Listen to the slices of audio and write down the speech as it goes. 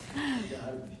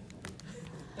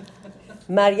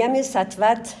مریم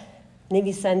سطوت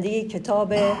نویسنده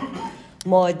کتاب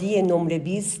مادی نمره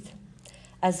بیست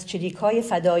از چریک‌های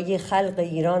فدایی خلق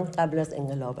ایران قبل از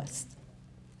انقلاب است.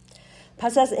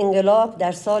 پس از انقلاب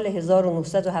در سال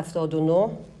 1979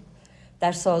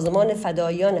 در سازمان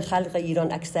فداییان خلق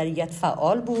ایران اکثریت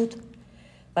فعال بود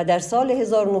و در سال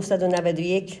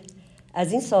 1991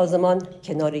 از این سازمان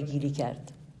کناره‌گیری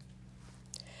کرد.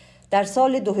 در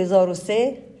سال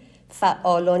 2003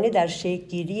 فعالانه در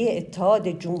شکل‌گیری اتحاد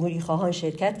جمهوری‌خواهان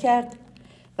شرکت کرد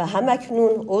و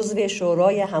همکنون عضو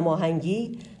شورای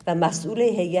هماهنگی و مسئول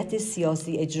هیئت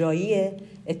سیاسی اجرایی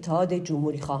اتحاد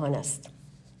جمهوری‌خواهان است.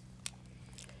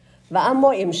 و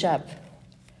اما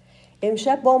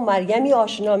امشب با مریمی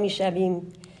آشنا می‌شویم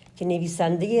که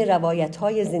نویسنده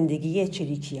روایت‌های زندگی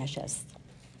چریکیش است.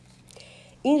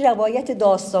 این روایت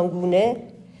داستانگونه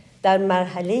در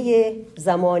مرحله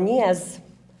زمانی از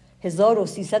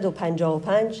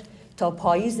 1355 تا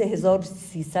پاییز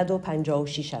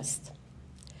 1356 است.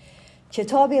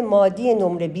 کتاب مادی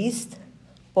نمره بیست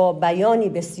با بیانی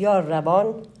بسیار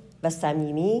روان و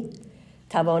صمیمی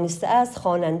توانسته است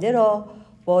خواننده را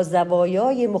با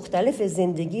زوایای مختلف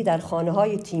زندگی در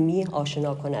خانه‌های تیمی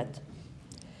آشنا کند.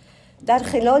 در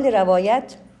خلال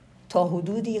روایت تا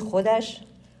حدودی خودش،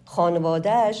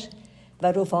 خانواده‌اش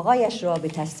و رفقایش را به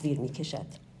تصویر می‌کشد.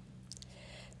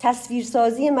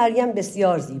 تصویرسازی مریم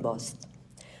بسیار زیباست.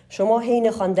 شما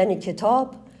حین خواندن کتاب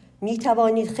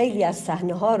می‌توانید خیلی از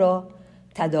صحنه‌ها را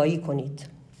تداعی کنید.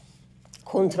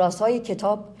 کنترast‌های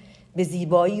کتاب به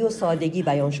زیبایی و سادگی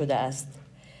بیان شده است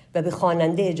و به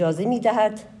خواننده اجازه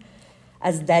می‌دهد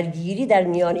از درگیری در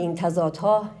میان این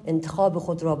تضادها انتخاب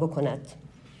خود را بکند.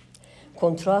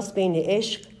 کنتراست بین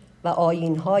عشق و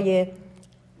آیین‌های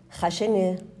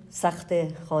خشن سخت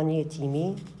خانه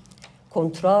تیمی،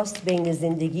 کنتراست بین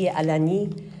زندگی علنی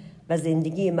و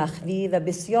زندگی مخفی و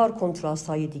بسیار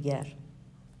کنتراست‌های دیگر.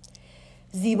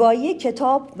 زیبایی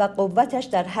کتاب و قوتش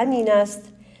در همین است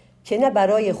که نه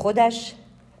برای خودش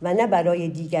و نه برای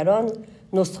دیگران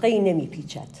نسخه‌ای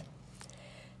نمی‌پیچد.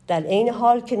 در عین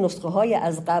حال که نسخه‌های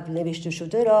از قبل نوشته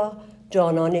شده را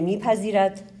جانانه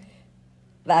می‌پذیرد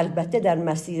و البته در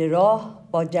مسیر راه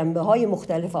با جنبه‌های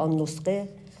مختلف آن نسخه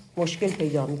مشکل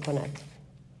پیدا می‌کند.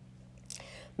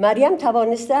 مریم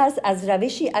توانسته است از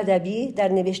روشی ادبی در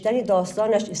نوشتن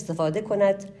داستانش استفاده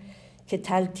کند که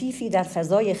تلطیفی در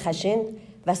فضای خشن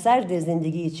و سرد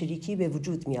زندگی چریکی به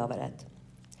وجود می‌آورد.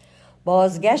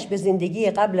 بازگشت به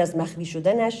زندگی قبل از مخفی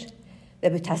شدنش و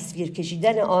به تصویر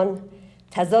کشیدن آن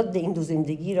تضاد این دو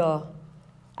زندگی را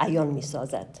عیان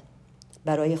می‌سازد.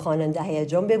 برای خواننده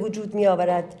هیجان به وجود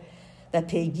می‌آورد و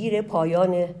پیگیر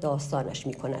پایان داستانش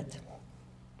می‌کند.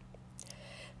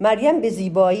 مریم به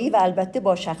زیبایی و البته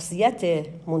با شخصیت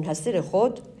منحصر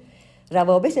خود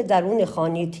روابط درون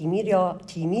خانه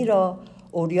تیمی را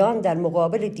عریان در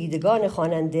مقابل دیدگان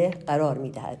خواننده قرار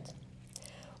می‌دهد.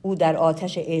 او در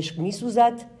آتش عشق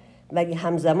می‌سوزد ولی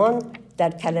همزمان در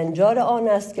کلنجار آن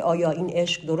است که آیا این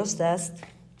عشق درست است؟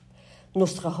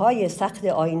 نسخه‌های سخت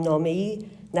آیین‌نامه‌ای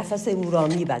نفس او را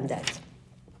می‌بندد.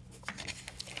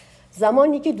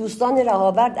 زمانی که دوستان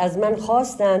رهاورد از من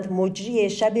خواستند مجری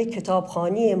شب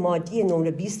کتابخوانی مادی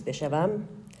نمره 20 بشوم،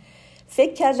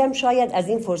 فکر کردم شاید از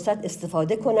این فرصت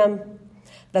استفاده کنم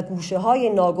و گوشه‌های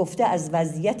ناگفته از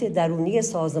وضعیت درونی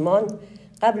سازمان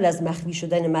قبل از مخفی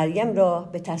شدن مریم را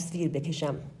به تصویر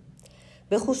بکشم،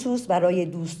 به خصوص برای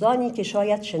دوستانی که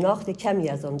شاید شناخت کمی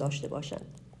از آن داشته باشند.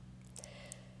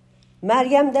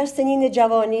 مریم در سنین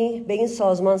جوانی به این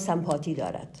سازمان سمپاتی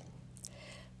دارد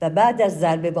و بعد از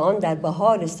ضربه به آن در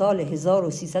بهار سال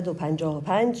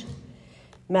 1355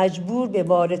 مجبور به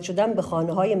وارد شدن به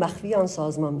خانه‌های مخفی آن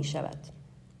سازمان می شود.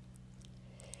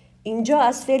 اینجا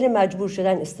از فعل مجبور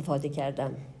شدن استفاده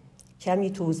کردم.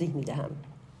 کمی توضیح می دهم.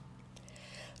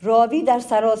 راوی در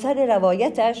سراسر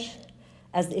روایتش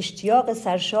از اشتیاق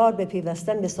سرشار به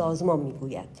پیوستن به سازمان می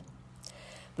گوید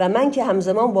و من که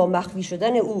همزمان با مخفی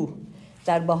شدن او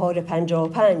در بهار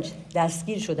 55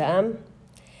 دستگیر شده‌ام،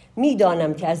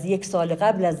 می‌دانم که از 1 سال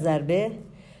قبل از ضربه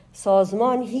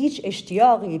سازمان هیچ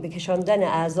اشتیاقی به کشاندن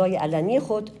اعضای علنی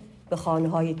خود به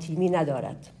خانه‌های تیمی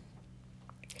ندارد.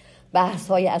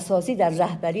 بحث‌های اساسی در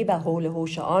رهبری و حول و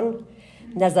حوش آن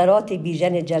نظرات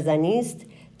بیژن جزنی است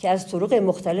که از طرق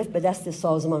مختلف به دست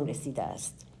سازمان رسیده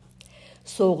است.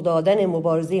 سوق دادن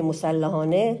مبارزه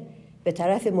مسلحانه به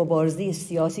طرف مبارزه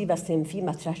سیاسی و صنفی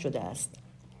مطرح شده است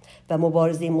و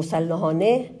مبارزه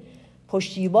مسلحانه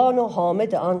پشتیبان و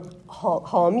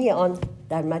حامی آن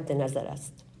در مد نظر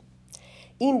است.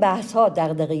 این بحث‌ها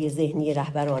دغدغه ذهنی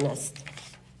رهبران است.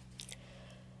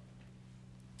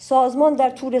 سازمان در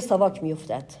طور ساواک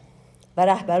می‌افتد. و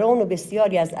رهبران و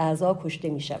بسیاری از اعضا کشته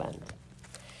می‌شوند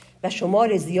و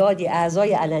شمار زیادی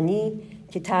اعضای علنی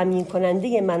که تامین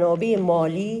کننده منابع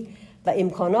مالی و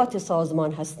امکانات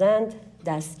سازمان هستند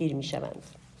دستگیر می‌شوند.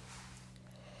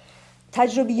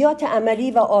 تجربیات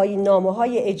عملی و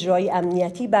آیین‌نامه‌های اجرایی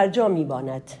امنیتی برجا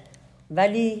می‌ماند،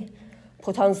 ولی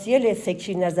پتانسیل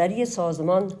فکری نظری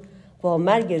سازمان با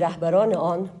مرگ رهبران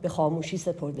آن به خاموشی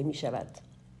سپرده می‌شود.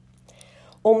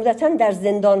 عمدتاً در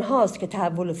زندان هاست که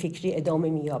تحول فکری ادامه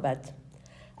می‌یابد.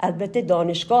 البته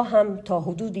دانشگاه هم تا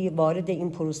حدودی وارد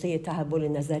این پروسه تحول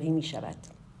نظری می‌شود.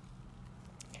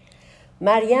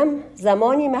 مریم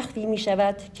زمانی مخفی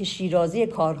می‌شود که شیرازی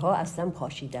کارها اصلاً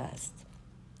پاشیده است.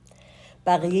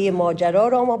 بقیه ماجرا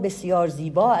را ما بسیار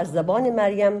زیبا از زبان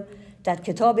مریم در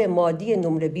کتاب مادی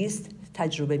نمره 20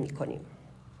 تجربه می‌کنیم.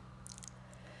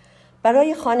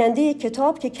 برای خواننده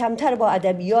کتاب که کمتر با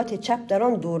ادبیات چپ در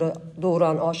آن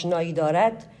دوران آشنایی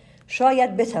دارد،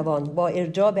 شاید بتوان با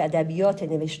ارجاع به ادبیات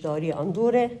نوشتاری آن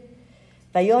دوره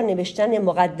و یا نوشتن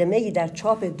مقدمه‌ای در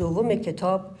چاپ دوم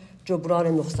کتاب جبران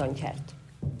نقصان کرد.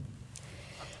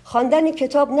 خواندن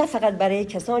کتاب نه فقط برای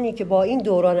کسانی که با این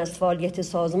دوران از فعالیت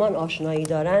سازمان آشنایی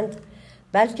دارند،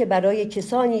 بلکه برای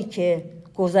کسانی که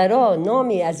گذرا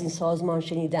نامی از این سازمان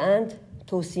شنیده‌اند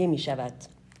توصیه می‌شود.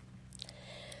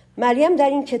 مریم در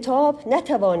این کتاب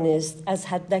نتوانست از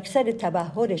حداکثر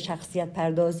تبحر شخصیت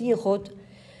پردازی خود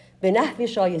به نحو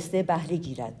شایسته بهره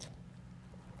گیرد.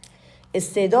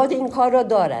 استعداد این کار را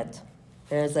دارد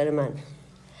به نظر من،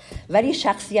 ولی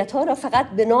شخصیت‌ها را فقط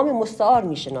به نام مستعار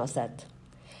می‌شناسد.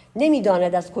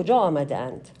 نمی‌داند از کجا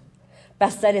آمده‌اند.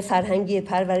 بستر فرهنگی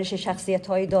پرورش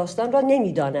شخصیت‌های داستان را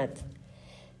نمی‌داند.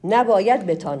 نباید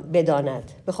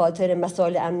بداند. به خاطر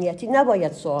مسائل امنیتی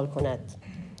نباید سوال کند.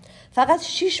 فقط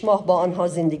 6 ماه با آنها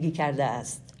زندگی کرده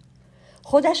است.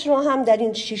 خودش را هم در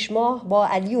این 6 ماه با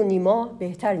علی و نیما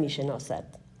بهتر می‌شناسد.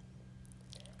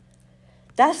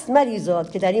 دست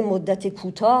مریزاد که در این مدت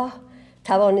کوتاه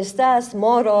توانسته است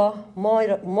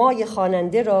مای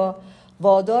خواننده را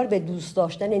وادار به دوست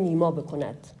داشتن نیما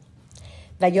بکند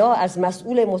و یا از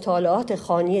مسئول مطالعات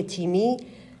خوانی تیمی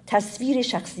تصویر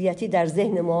شخصیتی در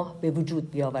ذهن ما به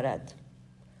وجود بیاورد.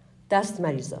 دست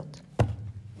مریزاد.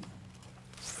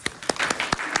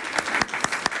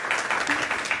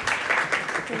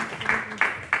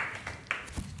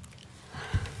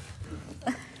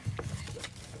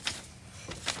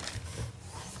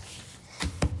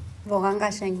 واقعا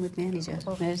قشنگ بود مهری جان.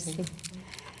 مرسی.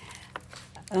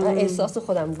 احساس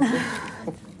خودم بود.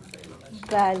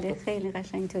 بله خیلی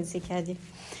قشنگ توضیح کردی.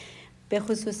 به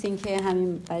خصوص این که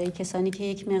همین برای کسانی که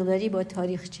یک مقداری با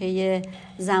تاریخچه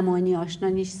زمانی آشنا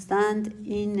نیستند،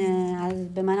 این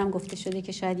به منم گفته شده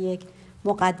که شاید یک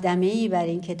مقدمه‌ای برای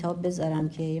این کتاب بذارم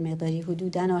که یه مقداری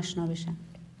حدوداً آشنا بشن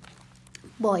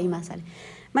با این مسئله.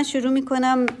 من شروع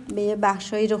میکنم به یه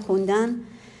بخشایی رو خوندن،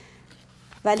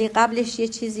 ولی قبلش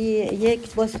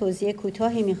یک باز توضیح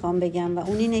کوتاهی میخوام بگم و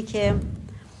اون اینه که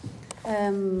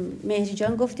مهری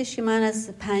جان گفتش که من از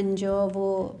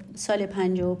سال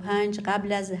 55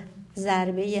 قبل از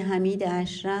ضربه حمید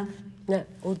اشرف، نه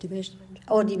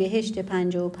اردیبهشت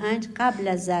 55 قبل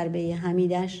از ضربه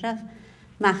حمید اشرف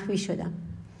مخفی شدم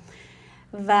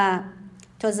و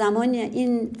تا زمان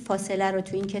این فاصله رو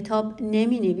تو این کتاب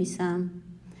نمی نویسم،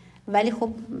 ولی خب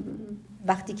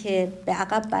وقتی که به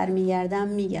عقب برمیگردم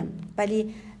میگم.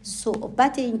 ولی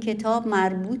صحبت این کتاب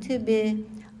مربوط به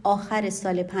آخر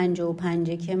سال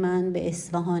 55 که من به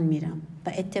اصفهان میرم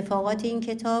و اتفاقات این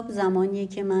کتاب زمانیه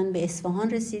که من به اصفهان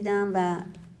رسیدم و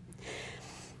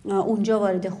اونجا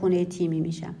وارد خونه تیمی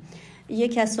میشم.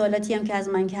 یکی از سوالاتی هم که از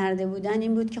من کرده بودن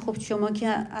این بود که خب شما که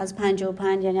از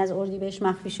 55 یعنی از اردیبهشت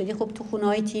مخفی شدی، خب تو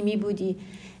خونه‌های تیمی بودی.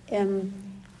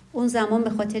 اون زمان به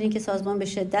خاطر اینکه سازمان به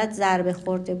شدت ضربه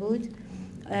خورده بود،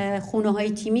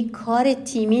 خونه‌های تیمی کار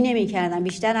تیمی نمی‌کردن.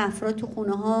 بیشتر افراد تو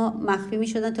خونه‌ها مخفی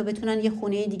می‌شدن تا بتونن یه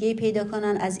خونه دیگه پیدا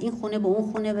کنن، از این خونه به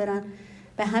اون خونه برن.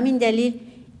 به همین دلیل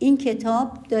این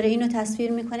کتاب داره اینو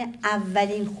تصویر می‌کنه،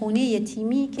 اولین خونه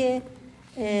تیمی که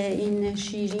این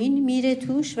شیرین میره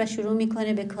توش و شروع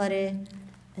می‌کنه به کار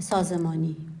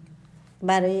سازمانی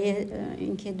برای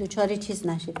اینکه دوچار چیز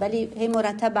نشه، ولی هی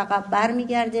مرتب عقب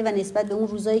برمیگرده و نسبت به اون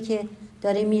روزایی که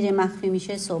داره میره مخفی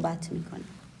میشه صحبت میکنه.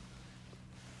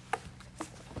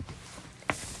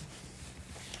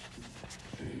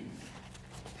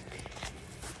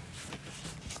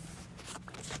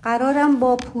 قرارم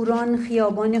با پوران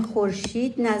خیابان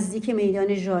خورشید نزدیک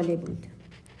میدان ژاله بود.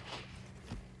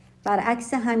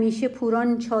 برعکس همیشه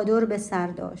پوران چادر به سر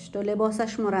داشت و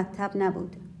لباسش مرتب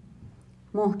نبود.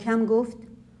 محکم گفت: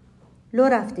 لو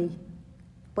رفتی،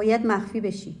 باید مخفی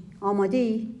بشی. آماده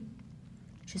ای؟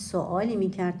 چه سوالی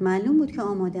میکرد؟ معلوم بود که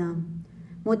آماده‌ام.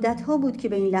 مدت‌ها بود که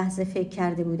به این لحظه فکر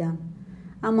کرده بودم،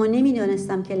 اما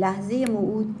نمی‌دانستم که لحظه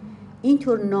موعود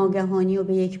اینطور ناگهانی و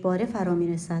به یک باره فرا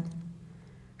می‌رسد.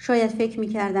 شاید فکر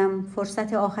می‌کردم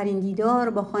فرصت آخرین دیدار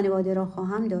با خانواده را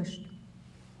خواهم داشت.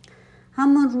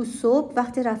 همان روز صبح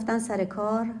وقت رفتن سر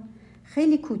کار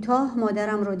خیلی کوتاه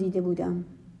مادرم را دیده بودم.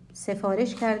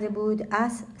 سفارش کرده بود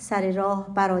از سر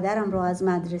راه برادرم را از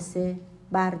مدرسه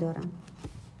بردارم.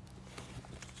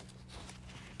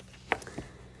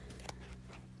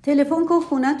 تلفن کن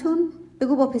خونتون،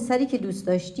 بگو با پسری که دوست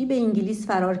داشتی به انگلیس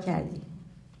فرار کردی.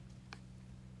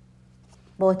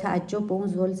 با تعجب به اون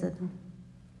زل زدم.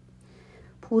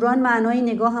 پوران معنای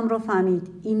نگاهم را فهمید.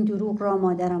 این دروغ را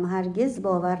مادرم هرگز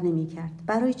باور نمی کرد.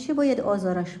 برای چه باید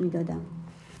آزارش می دادم؟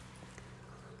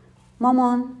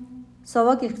 مامان،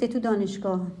 ساوا گرفته تو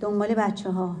دانشگاه دنبال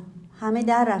بچه ها. همه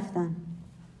در رفتن.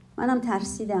 منم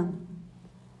ترسیدم.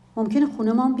 ممکنه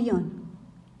خونه ما بیان.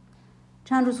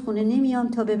 چند روز خونه نمیام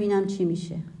تا ببینم چی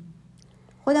میشه.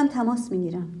 خودم تماس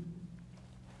میگیرم.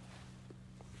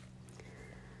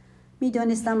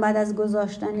 میدانستم بعد از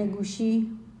گذاشتن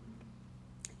گوشی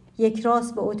یک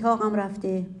راست به اتاقم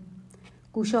رفته،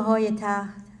 گوشه های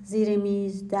تخت، زیر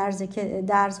میز،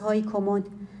 درزهای کمد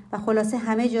و خلاصه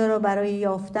همه جا را برای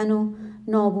یافتن و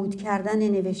نابود کردن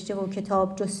نوشته و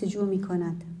کتاب جستجو می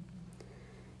کند.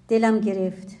 دلم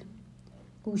گرفت.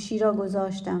 گوشی را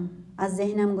گذاشتم. از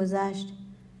ذهنم گذشت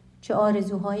چه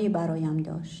آرزوهایی برایم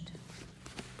داشت.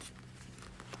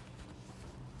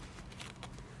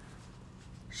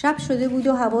 شب شده بود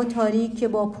و هوا تاریک که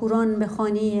با پوران به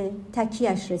خانه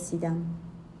تکیه‌اش رسیدم.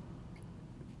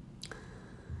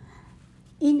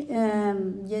 این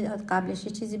قبلش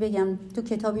یه چیزی بگم. تو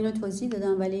کتاب اینو توضیح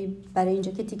دادم ولی برای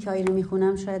اینجا که تیکه‌ای رو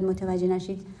میخونم شاید متوجه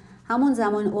نشید. همون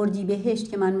زمان اردیبهشت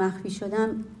که من مخفی شدم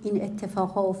این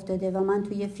اتفاقها افتاده و من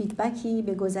توی فیدبکی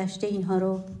به گذشته اینها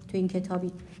رو تو این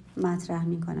کتابی مطرح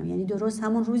میکنم. یعنی درست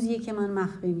همون روزیه که من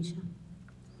مخفی میشم.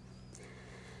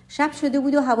 شب شده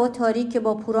بود و هوا تاریک که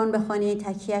با پوران به خانه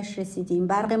تکیه‌اش رسیدیم.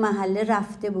 برق محله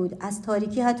رفته بود. از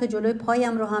تاریکی حتی جلوی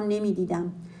پایم رو هم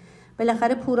نمیدیدم.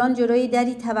 بالاخره پوران جلوی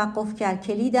دری توقف کرد.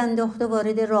 کلید انداخت و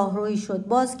وارد راهرویی شد.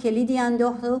 باز کلیدی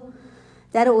انداخت و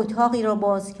در اتاقی را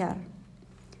باز کرد.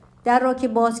 در را که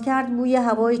باز کرد بوی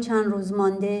هوای چند روز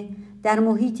مانده در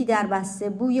محیطی در بسته،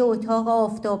 بوی اتاق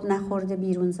آفتاب نخورده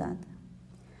بیرون زد.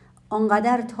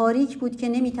 آنقدر تاریک بود که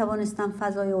نمیتوانستم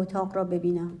فضای اتاق را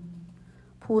ببینم.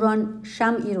 پوران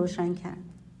شمعی روشن کرد.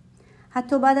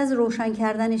 حتی بعد از روشن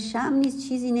کردن شمع نیز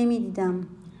چیزی نمیدیدم.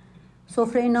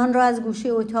 سفره نان را از گوشه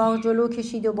اتاق جلو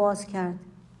کشید و باز کرد.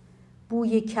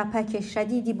 بوی کپک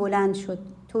شدیدی بلند شد،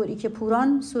 طوری که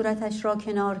پوران صورتش را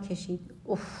کنار کشید.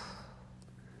 اوف،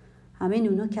 همه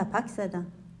نونا کپک زدن.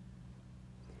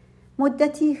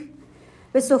 مدتی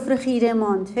به سفره خیره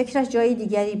ماند. فکرش جای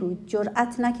دیگری بود.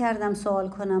 جرأت نکردم سوال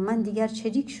کنم. من دیگر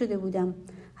چریک شده بودم.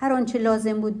 هر آنچه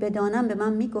لازم بود بدانم به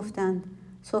من میگفتند.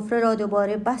 سفره را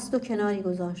دوباره بست و کناری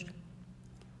گذاشت.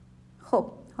 خب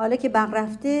حالا که برق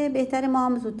رفته بهتره ما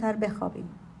هم زودتر بخوابیم.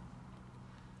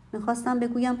 میخواستم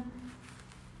بگویم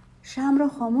شمع را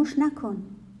خاموش نکن،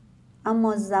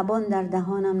 اما زبان در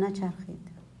دهانم نچرخید.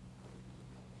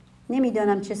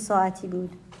 نمیدانم چه ساعتی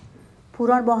بود.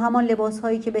 پوران با همان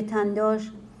لباسهایی که به تن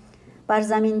داشت بر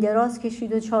زمین دراز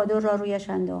کشید و چادر را رویش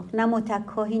انداخت. نه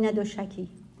متکاهی نه دوشکی.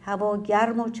 هوا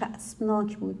گرم و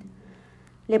چسبناک بود.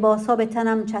 لباسها به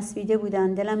تنم چسبیده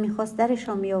بودند. دلم میخواست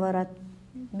درشان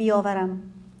بیاورم.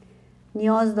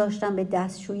 نیاز داشتم به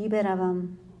دستشویی بروم،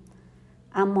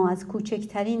 اما از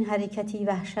کوچکترین حرکتی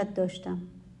وحشت داشتم.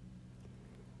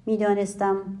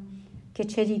 میدانستم که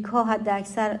چریک ها حد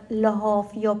اکثر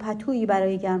لحاف یا پتویی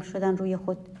برای گرم شدن روی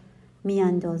خود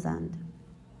میاندازند.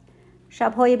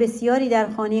 شبهای بسیاری در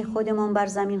خانه خودمان بر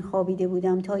زمین خوابیده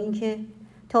بودم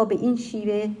تا به این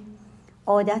شیوه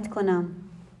عادت کنم،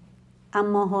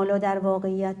 اما حالا در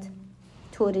واقعیت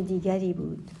طور دیگری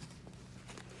بود.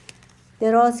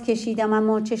 دراز کشیدم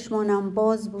اما چشمانم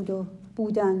باز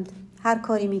بودند. هر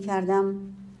کاری می کردم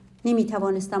نمی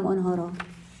توانستم آنها را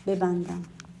ببندم.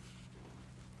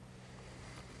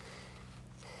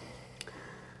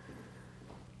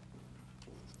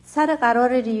 سر قرار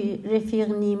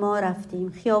رفیق نیما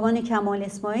رفتیم. خیابان کمال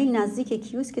اسماعیل نزدیک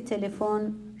کیوسک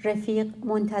تلفن رفیق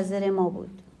منتظر ما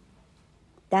بود.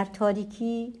 در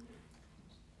تاریکی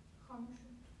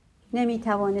نمی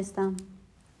توانستم.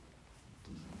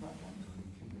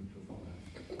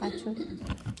 قطع شد؟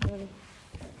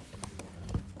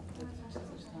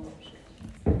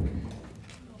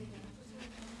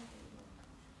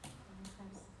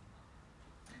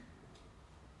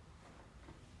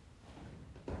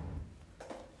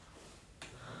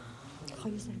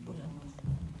 خواهی سر بلند.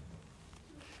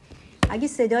 اگه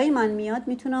صدای من میاد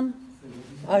میتونم.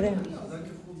 آره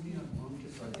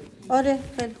آره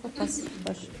خیلی خوب، پس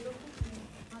باشه.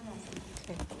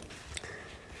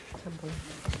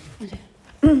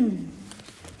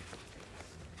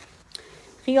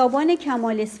 خیابان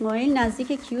کمال اسماعیل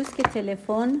نزدیک کیوسک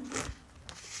تلفن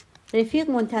رفیق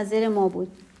منتظر ما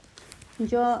بود.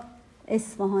 اینجا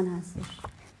اصفهان هستش.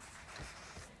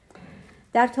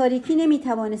 در تاریکی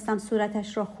نمیتوانستم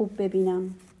صورتش را خوب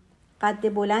ببینم.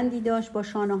 قد بلندی داشت با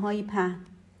شانه‌های پهن.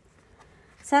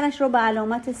 سرش را به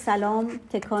علامت سلام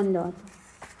تکان داد.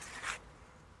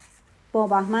 با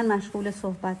بهمن مشغول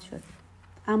صحبت شد،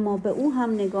 اما به او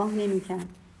هم نگاه نمی‌کرد.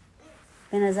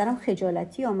 به نظرم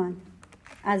خجالتی آمد.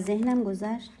 از ذهنم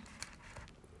گذشت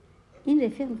این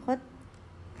رفیق میخواد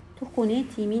تو خونه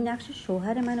تیمی نقش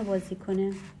شوهر منو بازی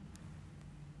کنه.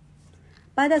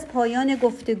 بعد از پایان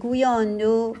گفتگوی آن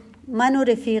دو، من و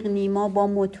رفیق نیما با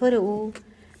موتور او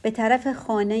به طرف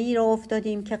خانه‌ای را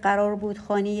افتادیم که قرار بود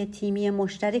خانه تیمی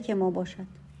مشترک ما باشد.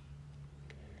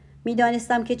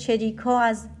 میدانستم که چریک‌ها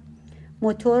از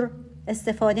موتور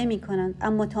استفاده می‌کنند،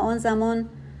 اما تا آن زمان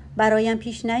برایم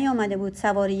پیش نیامده بود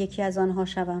سوار یکی از آنها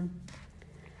شوم.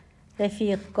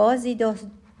 رفیق گازی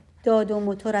داد و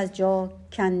موتور از جا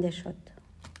کنده شد.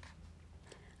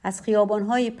 از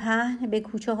خیابان‌های پهن به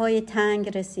کوچه‌های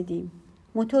تنگ رسیدیم.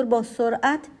 موتور با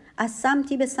سرعت از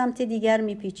سمتی به سمت دیگر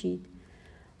می‌پیچید.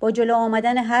 با جلو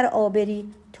آمدن هر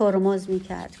آبری ترمز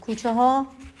می‌کرد. کوچه‌ها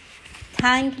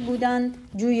تنگ بودند،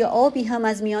 جوی آبی هم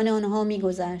از میان آنها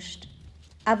می‌گذشت.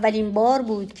 اولین بار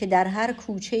بود که در هر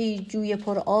کوچه‌ای جوی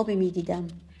پر آبی می‌دیدم.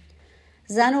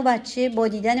 زن و بچه با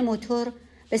دیدن موتور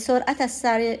به سرعت از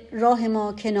سر راه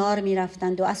ما کنار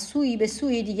می‌رفتند و از سوی به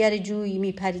سوی دیگر جوی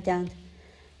می‌پریدند.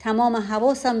 تمام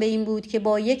حواسم به این بود که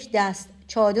با یک دست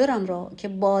چادرم را که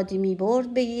باد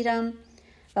می‌برد بگیرم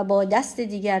و با دست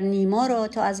دیگر نیما را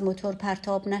تا از موتور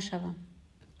پرتاب نشوم.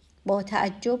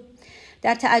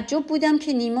 در تعجب بودم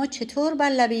که نیما چطور بر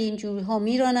لبه این جوی‌ها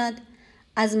می‌راند،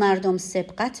 از مردم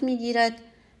سبقت می‌گیرد،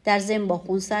 در ضمن با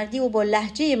خونسردی و با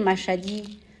لهجه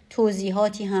مشهدی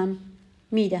توضیحاتی هم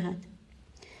می‌دهد.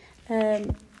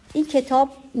 این کتاب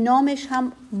نامش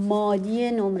هم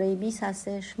مادی نمره 20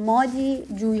 هستش. مادی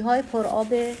جوی‌های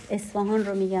پرآب اصفهان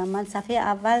رو میگم. من صفحه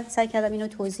اول سعی کردم اینو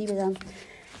توضیح بدم.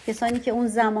 کسانی که اون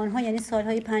زمانها یعنی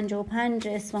سالهای 55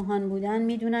 اصفهان بودن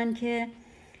میدونن که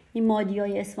این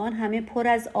مادیای اصفهان همه پر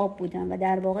از آب بودن و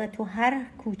در واقع تو هر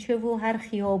کوچه و هر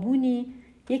خیابونی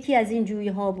یکی از این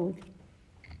جوی‌ها بود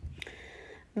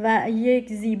و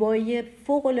یک زیبایی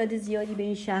فوق‌العاده زیادی به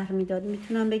این شهر میداد.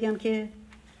 میتونم بگم که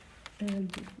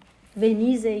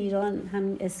ونیز ایران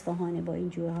همین اصفهانه با این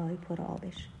جوی‌های پر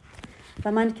آبش.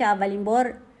 و من که اولین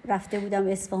بار رفته بودم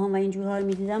اصفهان و این جوی‌ها رو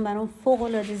می‌دیدم برام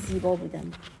فوق‌العاده زیبا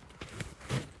بودم.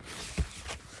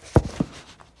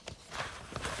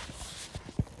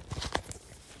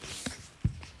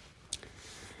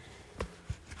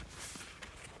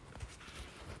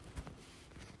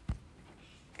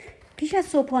 پیش از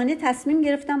صبحانه تصمیم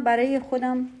گرفتم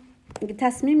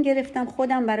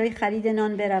خودم برای خرید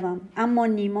نان بروم، اما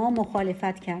نیما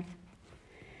مخالفت کرد.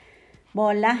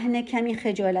 با لحن کمی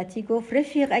خجالتی گفت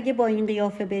رفیق اگه با این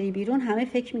قیافه بری بیرون همه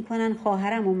فکر میکنن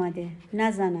خواهرم اومده،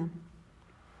 نه زنم.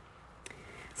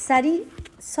 سریع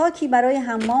ساکی برای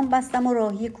حمام بستم و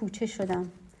راهی کوچه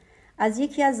شدم. از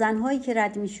یکی از زنهایی که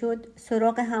رد میشد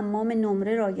سراغ حمام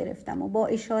نمره را گرفتم و با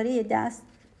اشاره دست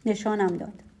نشانم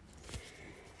داد.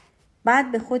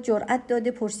 بعد به خود جرأت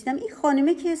داده پرسیدم این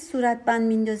خانمه که صورت بند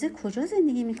میندازه کجا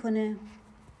زندگی میکنه؟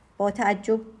 با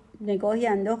تعجب نگاهی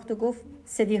انداخت و گفت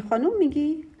صدیق خانم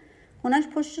میگی؟ خونش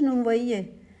پشت نونواییه،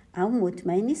 اما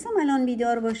مطمئن نیستم الان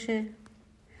بیدار باشه.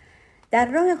 در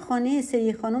راه خانه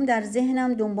صدیق خانم در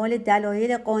ذهنم دنبال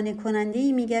دلایل قانع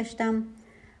کننده‌ای میگشتم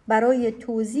برای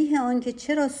توضیح آن که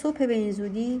چرا صبح به این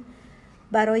زودی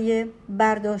برای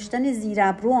برداشتن زیر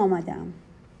ابرو آمدم.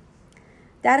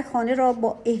 در خانه را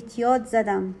با احتیاط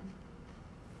زدم.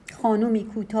 خانومی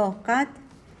کوتاه قد،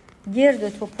 گرد و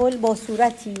توپل با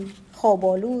صورتی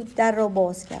خواب‌آلود در را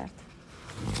باز کرد.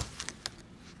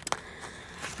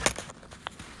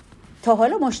 تا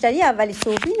حالا مشتری اولی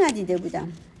صبحی ندیده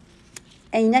بودم.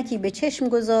 عینکی به چشم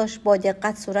گذاشت، با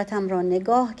دقت صورتم را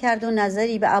نگاه کرد و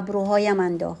نظری به ابروهایم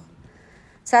انداخت.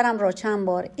 سرم را چند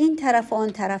بار این طرف و آن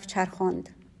طرف چرخاند.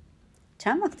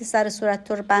 چند وقت سر صورت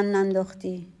تو بند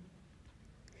انداختی؟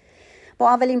 با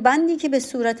اولین بندی که به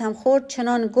صورتم خورد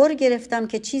چنان گر گرفتم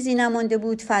که چیزی نمانده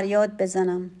بود فریاد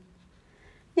بزنم.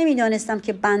 نمیدانستم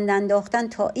که بند انداختن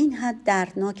تا این حد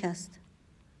دردناک است.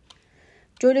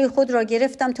 جلوی خود را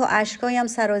گرفتم تا اشکایم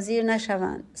سرازیر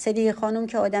نشوند. صدیق خانم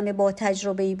که آدم با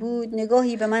تجربه‌ای بود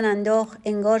نگاهی به من انداخت،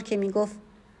 انگار که میگفت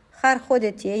خر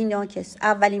خودتیه، این ناکس،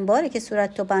 اولین باره که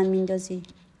صورت تو بند میندازی.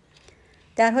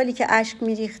 در حالی که اشک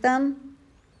میریختم،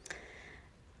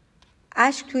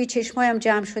 اشک توی چشمایم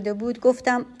جمع شده بود،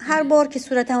 گفتم هر بار که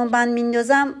صورتمو بند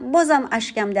میندازم بازم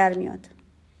اشکم در میاد.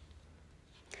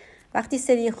 وقتی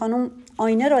سری خانم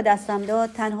آینه را دستم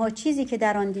داد، تنها چیزی که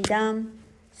در آن دیدم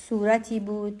صورتی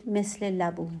بود مثل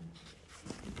لبو.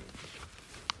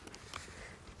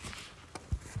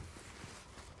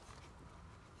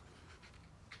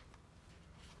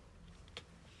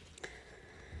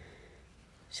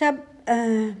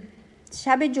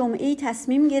 شب جمعه‌ای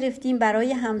تصمیم گرفتیم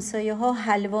برای همسایه ها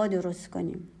حلوا درست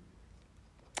کنیم.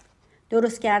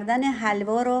 درست کردن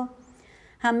حلوا را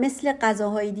هم مثل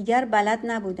غذاهای دیگر بلد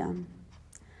نبودم.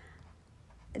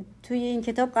 توی این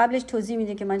کتاب قبلش توضیح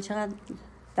میده که من چقدر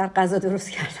در غذا درست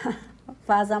کردم.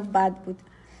 وضعم بد بود.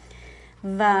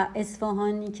 و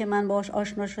اصفهانی که من باهاش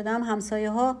آشنا شدم، همسایه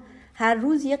ها هر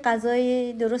روز یه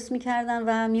غذای درست میکردن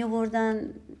و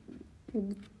میآوردن.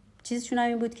 چیزشون هم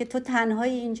این بود که تو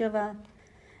تنهایی اینجا و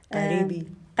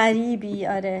غریبی.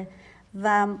 آره.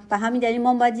 و به همین دلیل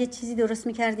ما باید یه چیزی درست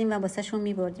میکردیم و واسه شون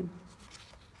میبردیم.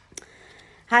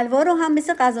 حلوا رو هم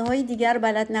مثل غذاهای دیگر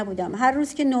بلد نبودم. هر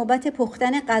روز که نوبت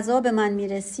پختن غذا به من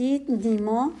میرسید،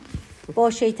 نیما با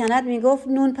شیطنت میگفت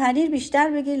نون پنیر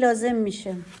بیشتر بگی، لازم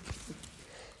میشه.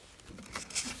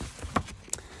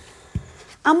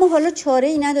 اما حالا چاره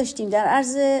ای نداشتیم.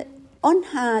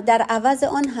 در عوض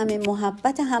آن همه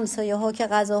محبت همسایه ها که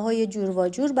غذاهای جور و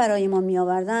جور برای ما می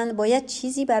آوردن، باید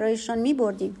چیزی برایشان می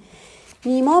بردیم.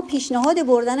 نیما پیشنهاد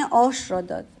بردن آش را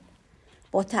داد.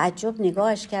 با تعجب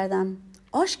نگاهش کردم.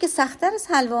 آش که سخت‌تر از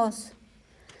حلواست.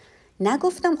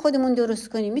 نگفتم خودمون درست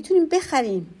کنیم، میتونیم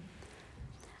بخریم.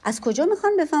 از کجا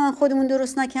میخوان بفهمن خودمون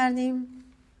درست نکردیم؟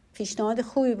 پیشنهاد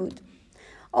خوبی بود.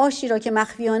 آشی را که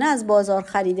مخفیانه از بازار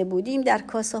خریده بودیم در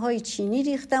کاسه های چینی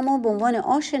ریختم و به عنوان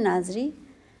آش نظری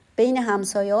بین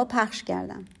همسایه ها پخش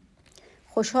کردم.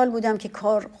 خوشحال بودم که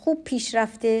کار خوب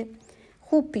پیشرفته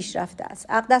است.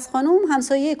 اقدس خانم،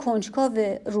 همسایه کنجکاو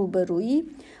روبرویی،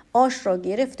 آش را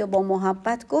گرفت و با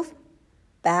محبت گفت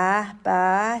به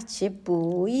به چه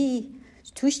بویی،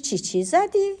 توش چی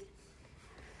زدی؟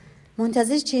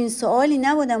 منتظر چنین سوالی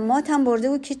نبودم. ماتم برده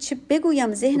بود که چه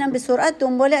بگویم. ذهنم به سرعت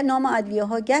دنبال نام ادویه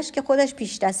ها گشت که خودش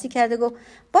پیش دستی کرده. گفت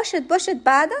باشد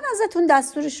بعدا ازتون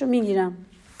دستورش رو میگیرم.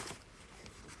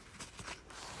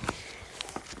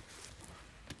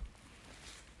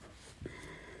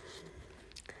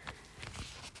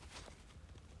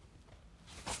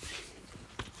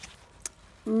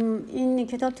 این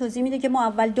کتاب توضیح میده که ما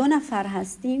اول 2 نفر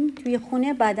هستیم توی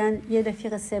خونه، بعداً یه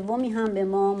رفیق سومی هم به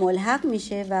ما ملحق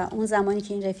میشه و اون زمانی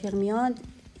که این رفیق میاد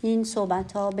این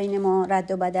صحبت ها بین ما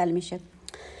رد و بدل میشه.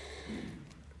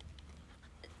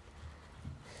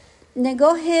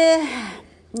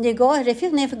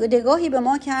 رفیق نگاهی به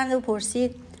ما کرد و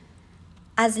پرسید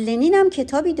از لنین هم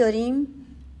کتابی داریم؟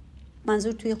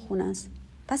 منظور توی خونه است.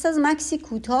 پس از مکسی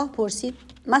کوتاه پرسید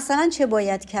مثلا چه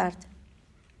باید کرد؟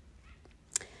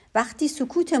 وقتی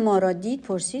سکوت ما را دید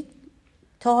پرسید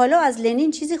تا حالا از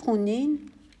لنین چیزی خوندین؟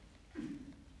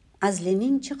 از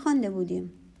لنین چه خوانده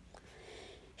بودیم؟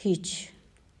 هیچ.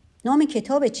 نام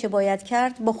کتاب چه باید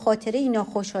کرد با خاطره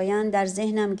ناخوشایند در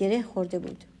ذهنم گره خورده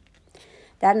بود.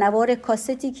 در نوار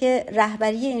کاستی که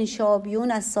رهبری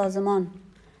انشابیون از سازمان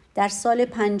در سال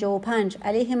 55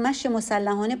 علیه مشی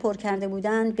مسلحانه پر کرده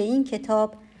بودند به این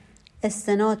کتاب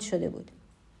استناد شده بود.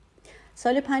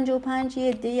 سال 55 یه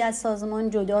عده‌ای از سازمان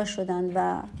جدا شدند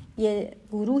و یه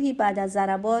گروهی بعد از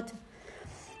ضربات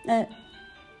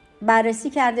بررسی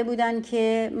کرده بودند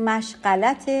که مش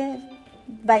غلطه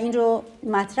و این رو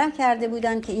مطرح کرده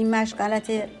بودند که این مش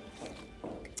غلطه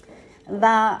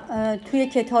و توی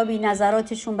کتابی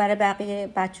نظراتشون برای بقیه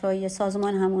بچه‌های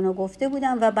سازمان هم اونو گفته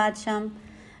بودن و بعدش هم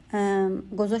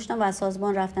گذاشتن و از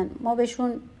سازمان رفتن. ما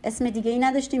بهشون اسم دیگه‌ای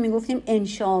نداشتیم، میگفتیم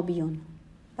انشابیون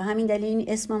و همین دلیل این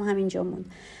اسم هم همینجا موند.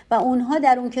 و اونها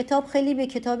در اون کتاب خیلی به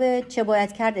کتاب چه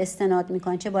باید کرد استناد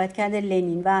میکنن، چه باید کرد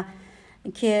لنین، و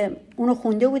که اونو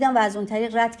خونده بودن و از اون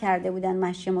طریق رد کرده بودن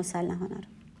مشی مسلحانه رو.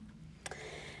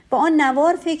 با آن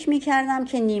نوار فکر میکردم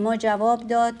که نیما جواب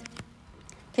داد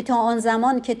که تا آن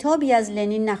زمان کتابی از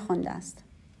لنین نخوانده است.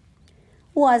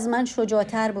 او از من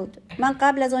شجاعتر بود. من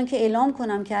قبل از آن که اعلام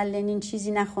کنم که از لنین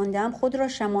چیزی نخوندم خود را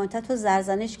شماتت و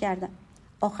زرزنش کردم.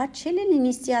 آخر چه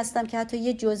لنینیستی هستم که حتی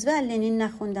یه جزوه از لنین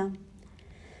نخوندم؟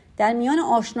 در میان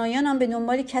آشنایانم به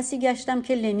دنبال کسی گشتم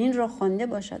که لنین را خوانده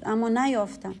باشد، اما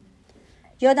نیافتم.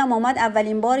 یادم آمد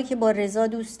اولین باری که با رضا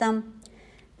دوستم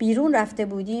بیرون رفته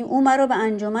بودیم، او مرا به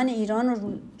انجمن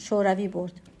ایران شوروی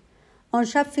برد. آن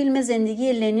شب فیلم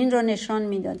زندگی لنین را نشان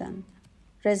می‌دادند.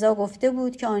 رضا گفته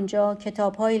بود که آنجا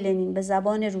کتاب‌های لنین به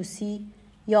زبان روسی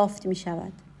یافت می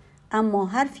شود، اما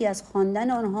حرفی از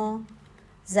خواندن آنها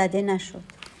زده نشد.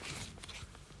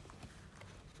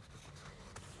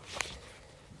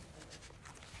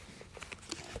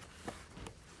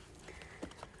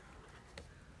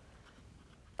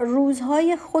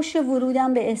 روزهای خوش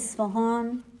ورودم به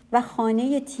اصفهان و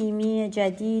خانه تیمی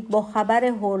جدید با خبر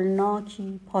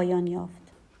هولناکی پایان یافت.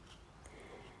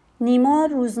 نیما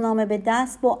روزنامه به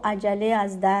دست با عجله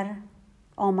از در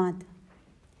آمد.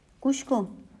 گوش کن،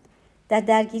 در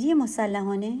درگیری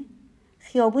مسلحانه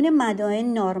خیابون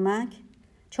مدائن نارمک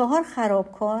 4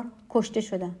 خرابکار کشته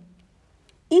شدند.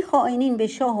 این خائنین به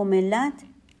شاه و ملت.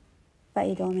 و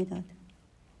ادامه داد.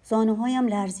 زانوهایم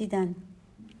لرزیدند.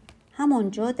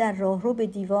 همانجا در راهرو به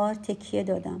دیوار تکیه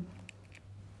دادم.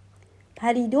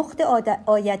 پریدخت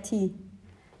آیتی،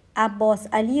 عباس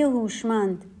علی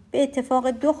هوشمند به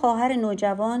اتفاق 2 خواهر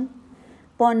نوجوان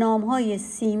با نامهای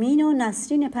سیمین و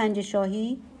نسرین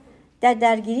پنجشاهی در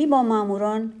درگیری با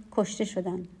ماموران کشته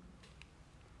شدند.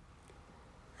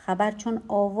 خبر چون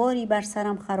آواری بر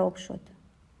سرم خراب شد.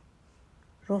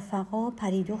 رفقا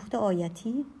پریدخت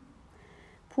آیتی؟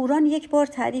 پوران یک بار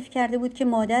تعریف کرده بود که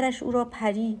مادرش او را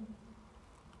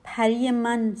پری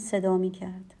من صدا می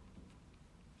کرد.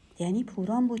 یعنی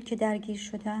پوران بود که درگیر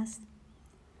شده است.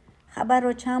 خبر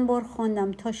را چند بار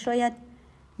خواندم تا شاید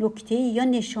نکته‌ای یا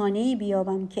نشانه‌ای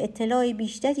بیابم که اطلاع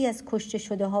بیشتری از کشته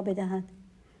شده ها بدهد.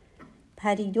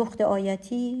 پریدخت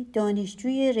آیتی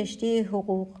دانشجوی رشته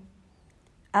حقوق،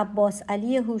 عباس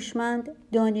علی هوشمند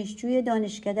دانشجوی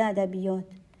دانشکده ادبیات.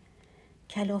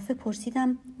 کلافه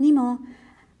پرسیدم نیما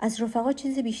از رفقا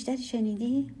چیز بیشتری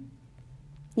شنیدی؟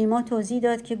 نیما توضیح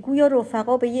داد که گویا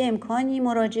رفقا به یه امکانی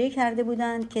مراجعه کرده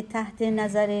بودند که تحت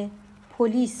نظر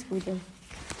پلیس بوده.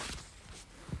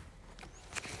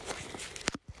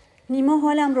 نیما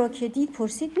حالم را که دید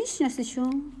پرسید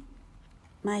میشناسیشون؟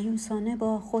 مایوسانه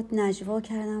با خود نجوا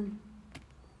کردم.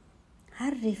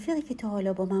 هر رفیقی که تا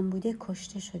حالا با من بوده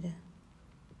کشته شده.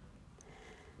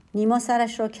 نیما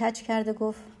سرش را کج کرده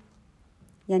گفت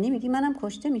یعنی میگی منم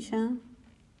کشته میشم؟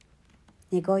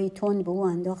 نگاهی تند به او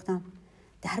انداختم.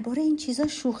 درباره این چیزا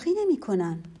شوخی نمی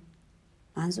کنن.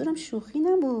 منظورم شوخی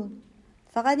نبود.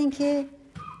 فقط این که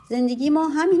زندگی ما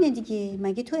همینه دیگه.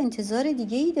 مگه تو انتظار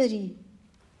دیگه ای داری؟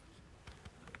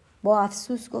 با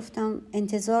افسوس گفتم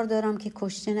انتظار دارم که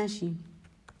کشته نشیم.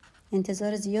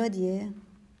 انتظار زیادیه؟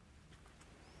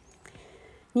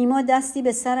 نیما دستی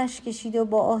به سرش کشید و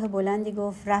با آه بلندی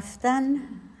گفت رفتن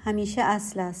همیشه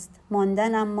اصل است،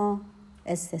 ماندن اما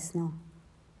استثناء.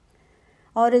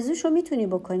 آرزوشو میتونی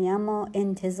بکنی اما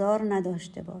انتظار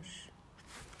نداشته باش.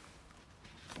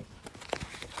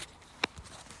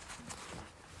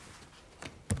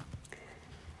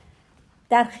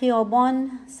 در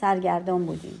خیابان سرگردان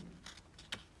بودیم.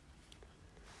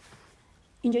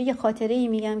 اینجا یه خاطره ای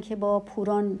میگم که با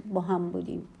پوران با هم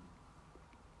بودیم.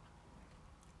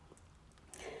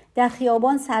 در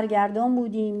خیابان سرگردان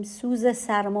بودیم. سوز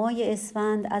سرمای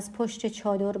اسفند از پشت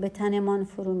چادر به تنمان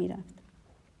فرو میرفت.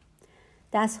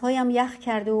 دستهایم یخ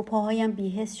کرده و پاهایم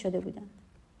بی‌حس شده بودند.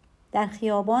 در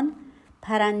خیابان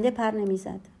پرنده پر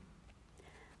نمیزد.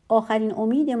 آخرین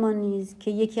امیدمان نیز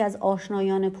که یکی از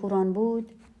آشنایان پوران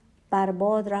بود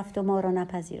برباد رفت و ما را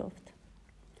نپذیرفت.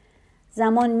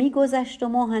 زمان می‌گذشت و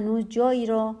ما هنوز جایی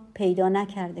را پیدا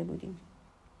نکرده بودیم.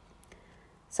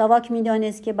 ساواک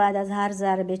می‌دانست که بعد از هر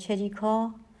ضربه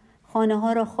چریک‌ها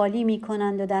خانه‌ها را خالی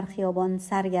می‌کنند و در خیابان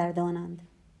سرگردانند.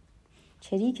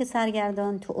 چریک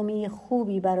سرگردان طعمه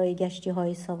خوبی برای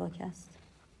گشتی‌های ساواک است.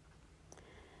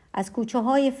 از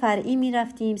کوچه‌های فرعی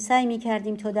می‌رفتیم، سعی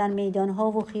می‌کردیم تا در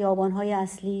میدان‌ها و خیابان‌های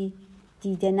اصلی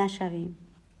دیده نشویم.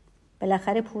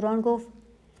 بالاخره پوران گفت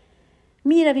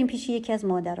می‌رویم پیش یکی از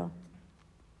مادرها.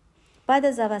 بعد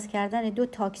از عوض کردن 2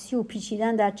 تاکسی و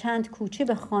پیچیدن در چند کوچه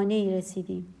به خانه‌ای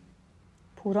رسیدیم.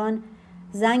 پوران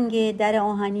زنگ در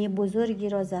آهنی بزرگی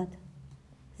را زد.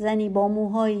 زنی با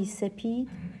موهای سپید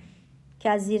که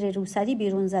از زیر روسری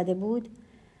بیرون زده بود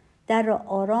در را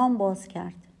آرام باز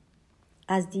کرد.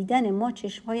 از دیدن ما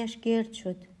چشمهایش گرد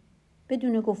شد.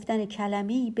 بدون گفتن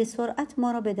کلمه‌ای به سرعت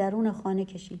ما را به درون خانه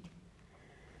کشید.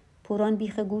 پوران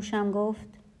بیخ گوشم گفت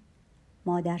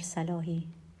مادر صلاحی.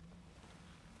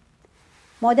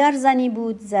 مادر زنی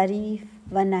بود ظریف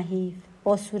و نحیف،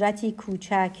 با صورتی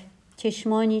کوچک،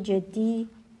 چشمانی جدی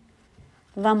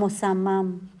و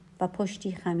مصمم و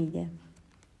پشتی خمیده.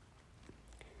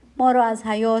 ما را از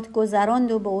حیاط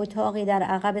گذراند و به اتاقی در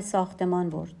عقب ساختمان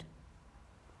برد.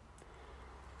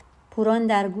 پوران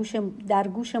در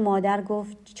گوش مادر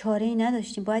گفت چاره‌ای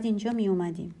نداشتیم، باید اینجا می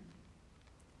اومدیم.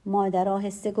 مادر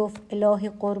آهسته گفت الهی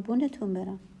قربونتون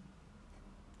برم.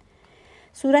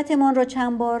 صورتمان را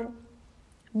چند بار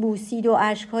بوسید و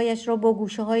اشکهایش را با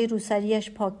گوشه های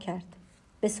روسریش پاک کرد.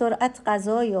 به سرعت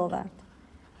غذایی آورد.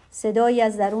 صدایی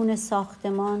از درون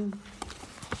ساختمان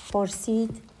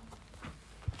پرسید: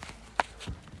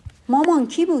 مامان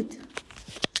کی بود؟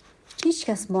 هیچ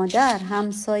کس مادر،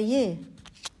 همسایه.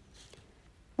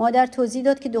 مادر توضیح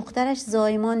داد که دخترش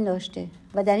زایمان داشته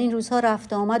و در این روزها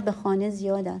رفت آمد به خانه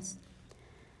زیاد است.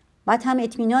 بعد هم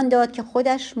اطمینان داد که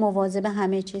خودش مواظب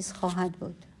همه چیز خواهد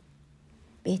بود.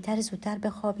 بهتر زودتر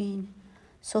بخوابین،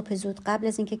 صبح زود قبل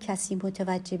از اینکه کسی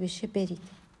متوجه بشه برید.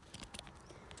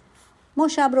 ما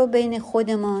شب رو بین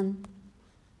خودمان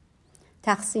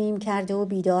تقسیم کرده و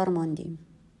بیدار ماندیم.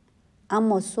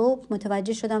 اما صبح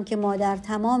متوجه شدم که مادر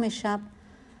تمام شب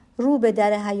رو به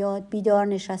در حیاط بیدار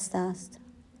نشسته است.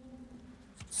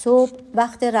 صبح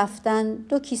وقت رفتن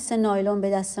 2 کیسه نایلون به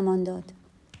دستمان داد.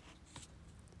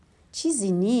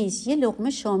 چیزی نیست، یه لقمه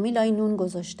شامی لای نون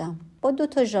گذاشتم با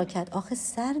 2 ژاکت. آخه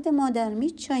سرد مادر،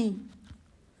 میچایی؟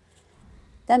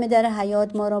 دم در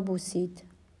حیاط ما را بوسید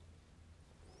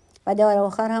و در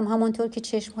آخر هم همانطور که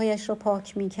چشمهایش را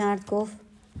پاک میکرد گفت: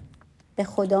 به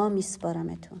خدا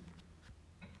میسپارمتون.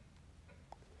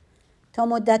 تا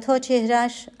مدتها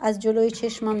چهرهش از جلوی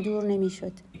چشمم دور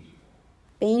نمیشد.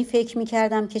 به این فکر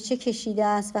میکردم که چه کشیده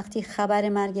است وقتی خبر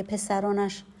مرگ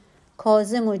پسرانش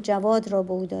کاظم و جواد را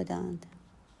به او دادند.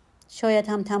 شاید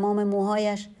هم تمام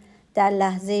موهایش در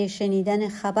لحظه شنیدن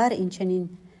خبر این چنین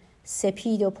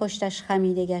سپید و پشتش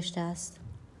خمیده گشته است.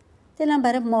 دلم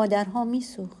برای مادرها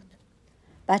میسوخت.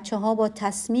 بچه‌ها با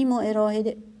تصمیم و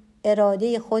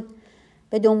اراده خود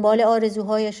به دنبال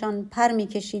آرزوهایشان پر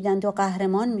می‌کشیدند و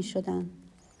قهرمان می‌شدند.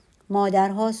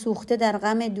 مادرها سوخته در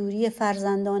غم دوری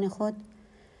فرزندان خود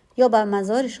یا بر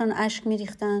مزارشان اشک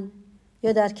می‌ریختند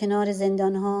یا در کنار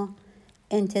زندانها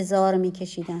انتظار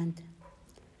می‌کشیدند.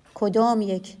 کدام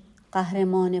یک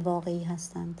قهرمان واقعی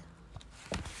هستند؟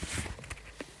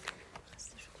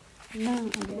 نه،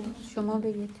 شما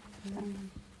بگید.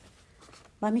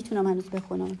 من میتونم هنوز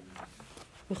بخونم.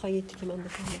 میخواید که من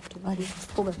بخونم؟ آره،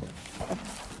 خوبه.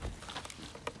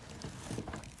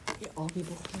 یه آبی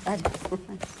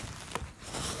بخورم.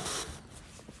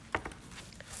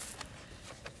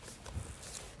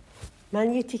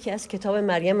 من یه تیکه از کتاب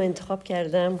مریم انتخاب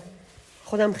کردم.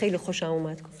 خودم خیلی خوشم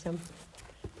اومد. گفتم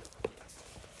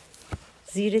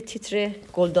زیر تیتر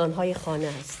گلدان‌های خانه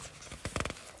است.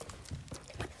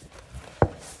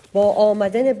 با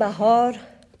آمدن بهار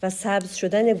و سبز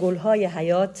شدن گل‌های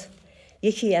حیات،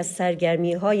 یکی از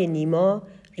سرگرمی‌های نیما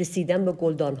رسیدن به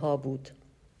گلدان‌ها بود.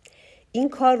 این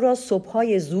کار را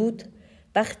صبح‌های زود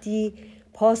وقتی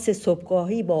پاس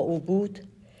صبحگاهی با او بود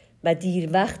و دیر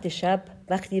وقت شب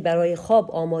وقتی برای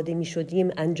خواب آماده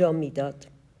می‌شدیم انجام می‌داد.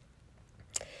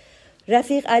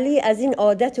 رفیق علی از این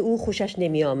عادت او خوشش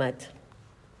نمی‌آمد.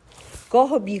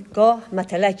 گاه و بیگاه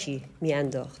متلکی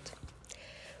می‌انداخت.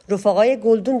 رفقای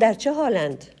گلدون در چه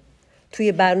حالند؟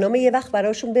 توی برنامه یه وقت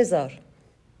براشون بذار.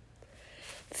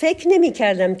 فکر نمی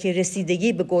کردم که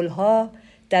رسیدگی به گلها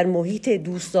در محیط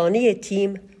دوستانه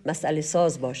تیم مسئله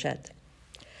ساز باشد.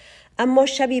 اما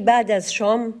شبی بعد از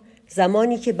شام،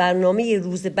 زمانی که برنامه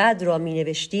روز بعد را می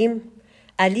نوشتیم،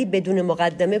 علی بدون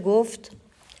مقدمه گفت: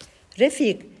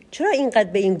 رفیق، چرا اینقدر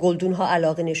به این گلدونها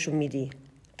علاقه نشون میدی؟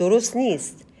 درست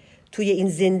نیست. توی این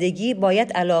زندگی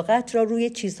باید علاقت را روی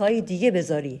چیزهای دیگه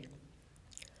بذاری.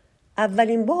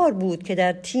 اولین بار بود که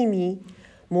در تیمی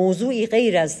موضوعی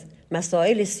غیر از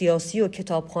مسائل سیاسی و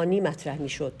کتابخوانی مطرح می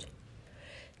شد.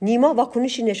 نیما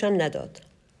واکنشی نشان نداد.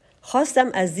 خواستم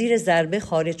از زیر ضربه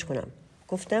خارج کنم.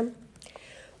 گفتم: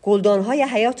 گلدانهای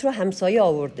حیات رو همسایه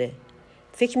آورده.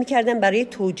 فکر می کردم برای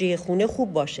توجیه خونه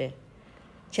خوب باشه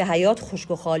که حیات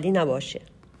خشک و خالی نباشه.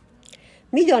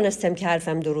 می دانستم که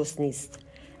حرفم درست نیست.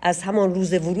 از همان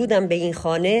روز ورودم به این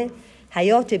خانه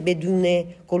حیات بدون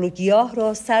گل و گیاه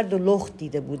را سرد و لخت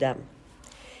دیده بودم.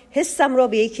 حسم را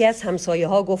به یکی از همسایه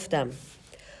ها گفتم.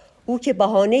 او که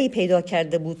بهانه‌ای پیدا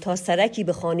کرده بود تا سرکی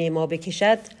به خانه ما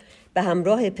بکشد، به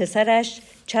همراه پسرش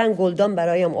چند گلدان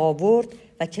برایم آورد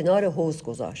و کنار حوض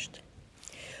گذاشت.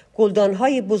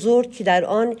 گلدان‌های بزرگ که در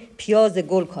آن پیاز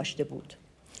گل کاشته بود.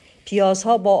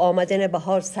 پیازها با آمدن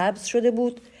بهار سبز شده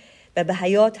بود و به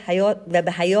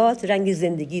حیات رنگ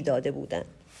زندگی داده بودند.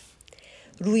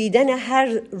 رویدن هر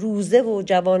روزه و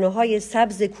جوانه‌های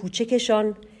سبز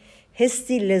کوچکشان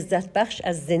حسی لذت بخش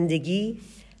از زندگی،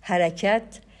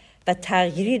 حرکت و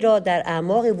تغییری را در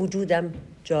اعماق وجودم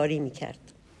جاری می‌کرد.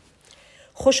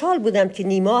 خوشحال بودم که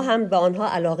نیما هم به آنها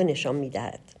علاقه نشان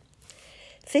می‌دهد.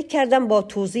 فکر کردم با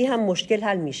توضیح هم مشکل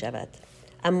حل می‌شود،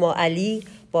 اما علی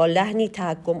با لحنی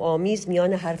تحکم آمیز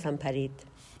میان حرفم پرید.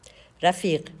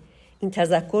 رفیق، این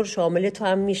تذکر شامل تو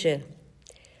هم میشه.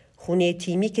 خونه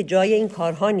تیمی که جای این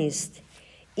کارها نیست.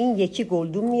 این یکی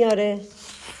گلدون میاره،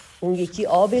 اون یکی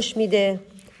آبش میده،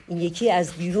 این یکی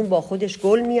از بیرون با خودش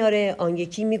گل میاره، آن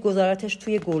یکی میگذارتش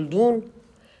توی گلدون.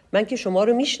 من که شما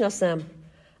رو میشناسم،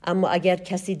 اما اگر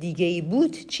کسی دیگه ای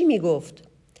بود چی میگفت؟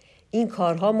 این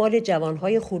کارها مال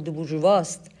جوانهای خرد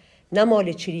بورژواست، نه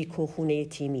مال چریک و خونه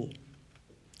تیمی.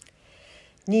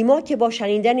 نیما که با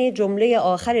شنیدن جمله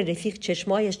آخر رفیق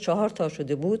چشمایش 4 تا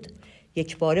شده بود،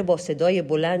 یک باره با صدای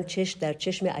بلند چشم در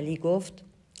چشم علی گفت: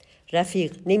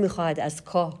 رفیق، نمیخواهد از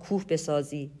کاه کوه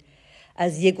بسازی.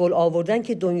 از یه گل آوردن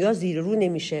که دنیا زیر رو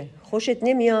نمیشه. خوشت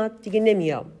نمیاد؟ دیگه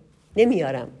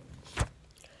نمیارم.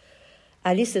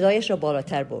 علی صدایش را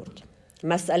بالاتر برد: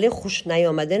 مسئله خوش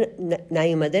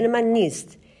نیامدن من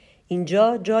نیست.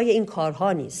 اینجا جای این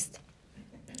کارها نیست.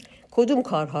 کدوم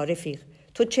کارها رفیق؟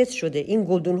 تو چت شده؟ این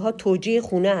گلدونها توجیه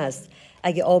خونه هست.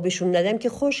 اگه آبشون ندم که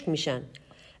خشک میشن.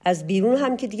 از بیرون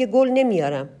هم که دیگه گل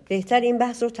نمیارم. بهتر این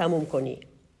بحث رو تموم کنی.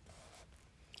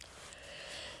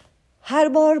 هر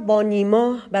بار با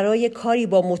نیما برای کاری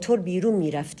با موتور بیرون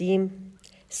میرفتیم،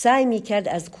 سعی میکرد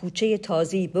از کوچه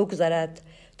تازه‌ای بگذرد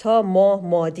تا ما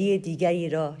مادی دیگری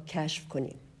را کشف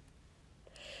کنیم.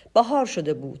 بهار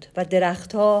شده بود و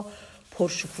درختها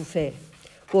پرشکوفه،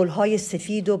 گلهای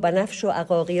سفید و بنفش و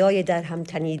عقاقیای در هم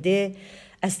تنیده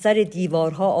از سر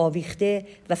دیوارها آویخته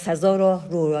و فضا را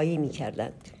رویایی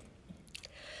می‌کردند.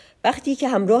 وقتی که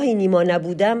همراه نیما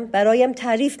نبودم برایم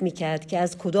تعریف می‌کرد که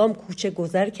از کدام کوچه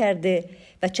گذر کرده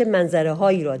و چه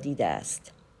منظره‌هایی را دیده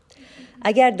است.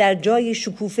 اگر در جای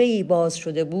شکوفه‌ای باز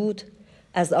شده بود،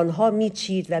 از آنها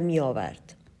می‌چید و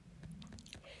می‌آورد.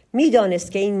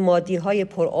 می‌دانست که این مادی‌های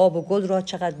پرآب و گل را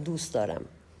چقدر دوست دارم.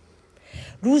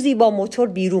 روزی با موتور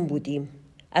بیرون بودیم.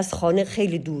 از خانه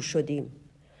خیلی دور شدیم.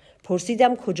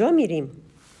 پرسیدم کجا میریم؟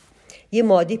 یه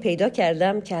مادی پیدا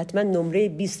کردم که حتما نمره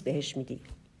 20 بهش میدی.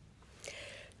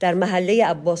 در محله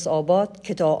عباس آباد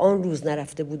که تا آن روز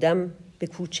نرفته بودم به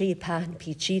کوچه پهن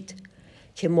پیچید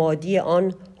که مادی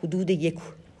آن حدود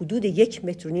 1.5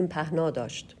 متر پهنا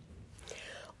داشت.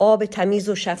 آب تمیز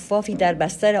و شفافی در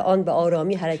بستر آن به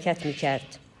آرامی حرکت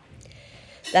میکرد.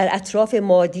 در اطراف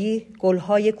مادی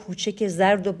گلهای کوچک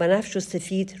زرد و بنفش و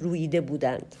سفید رویده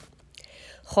بودند.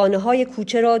 خانه‌های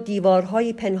کوچه را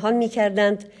دیوارهای پنهان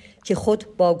می‌کردند که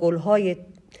خود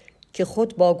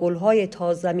با گلهای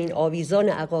تا زمین آویزان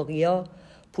عقاقیا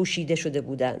پوشیده شده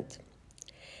بودند.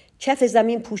 کف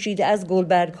زمین پوشیده از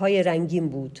گلبرگ‌های رنگین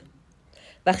بود.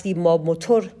 وقتی ما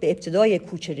موتور به ابتدای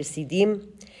کوچه رسیدیم،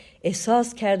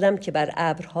 احساس کردم که بر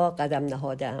ابرها قدم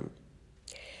نهاده‌ام.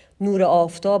 نور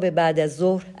آفتاب بعد از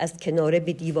ظهر از کناره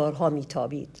به دیوارها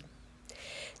میتابید.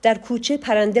 در کوچه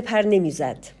پرنده پر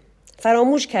نمیزد.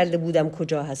 فراموش کرده بودم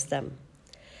کجا هستم.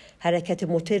 حرکت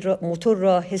موتور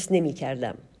را حس نمی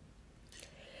کردم.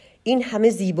 این همه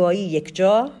زیبایی یک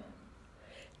جا.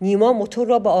 نیما موتور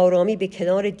را به آرامی به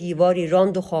کنار دیواری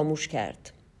راند و خاموش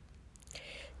کرد.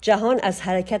 جهان از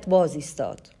حرکت باز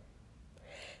ایستاد.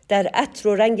 در عطر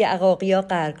و رنگ عقاقیا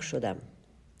غرق شدم.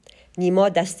 نیما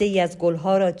دسته ای از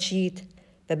گلها را چید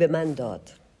و به من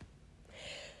داد.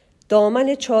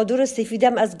 دامن چادر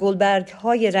سفیدم از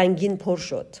گلبرگ‌های رنگین پر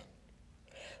شد.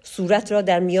 صورت را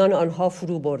در میان آنها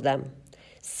فرو بردم.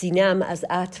 سینه‌ام از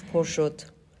عطر پر شد.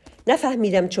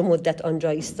 نفهمیدم چه مدت آنجا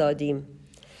ایستادیم.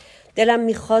 دلم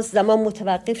می‌خواست زمان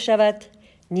متوقف شود.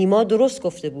 نیما درست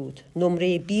گفته بود.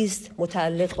 نمره 20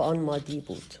 متعلق به آن مادی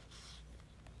بود.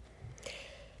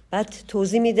 بعد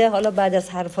توضیح میده. حالا بعد از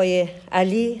حرفای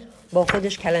علی با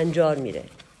خودش کلنجار میره.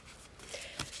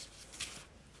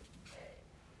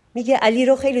 میگه علی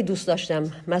رو خیلی دوست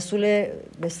داشتم. مسئول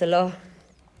به اصطلاح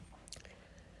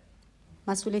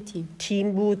مسئول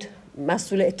تیم بود.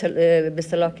 مسئول به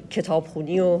اصطلاح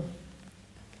کتابخونی و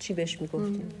چی بهش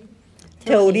میگفتیم؟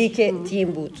 تئوری که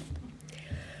تیم بود.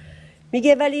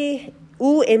 میگه ولی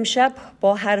او امشب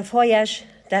با حرفایش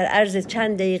در عرض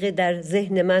چند دقیقه در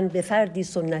ذهن من به فردی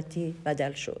سنتی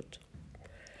بدل شد.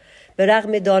 به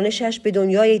رغم دانشش به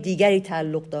دنیای دیگری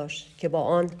تعلق داشت که با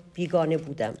آن بیگانه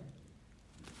بودم.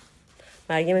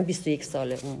 مریم 21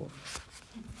 ساله اون بود.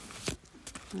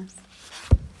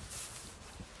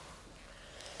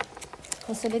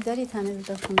 حوصله داری تنه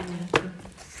رو بخونی؟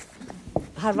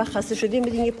 هر وقت خسته شدیم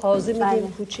بدین یه پازه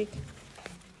میدیم کوچیک.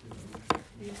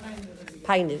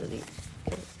 5 دقیقه دیگه.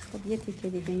 خب یه تیکه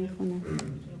دیگه میخونم.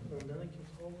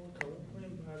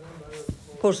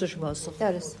 پرسش پاسخ.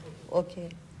 درست. اوکی.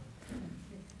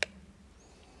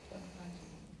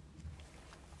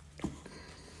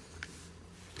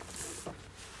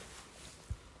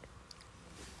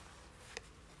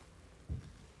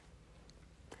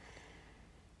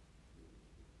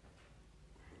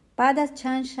 بعد از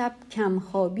چند شب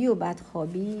کمخوابی و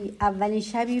بدخوابی، اولین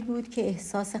شبی بود که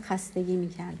احساس خستگی می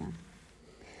کردم.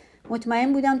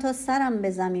 مطمئن بودم تا سرم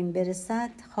به زمین برسد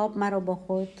خواب مرا با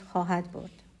خود خواهد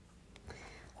برد.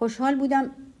 خوشحال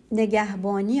بودم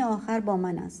نگهبانی آخر با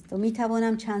من است و می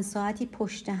توانم چند ساعتی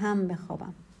پشت هم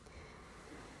بخوابم.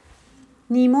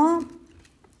 نیما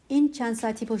این چند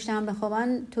ساعتی پشت هم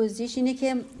بخوابن توضیحش اینه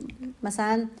که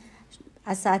مثلا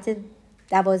از ساعت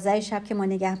 12 شب که ما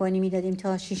نگهبانی میدادیم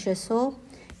تا 6 صبح،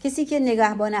 کسی که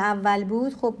نگهبان اول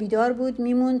بود خب بیدار بود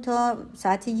میمون تا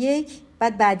ساعت 1،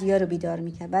 بعد بعدیا رو بیدار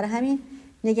میکرد. برای همین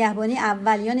نگهبانی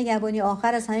اول یا نگهبانی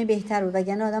آخر از همه بهتر بود،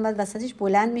 وگرنه آدم بعد وسطش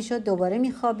بلند میشد دوباره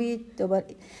میخوابید دوباره،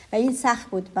 و این سخت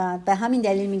بود. بعد به همین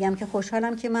دلیل میگم که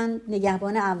خوشحالم که من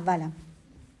نگهبان اولم،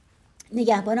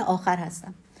 نگهبان آخر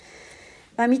هستم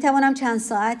و میتوانم چند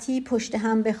ساعتی پشت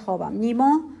هم بخوابم.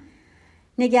 نیما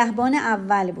نگهبان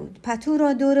اول بود. پتو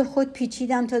را دور خود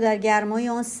پیچیدم تا در گرمای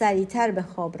آن سریعتر به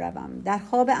خواب روم. در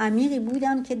خواب عمیقی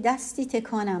بودم که دستی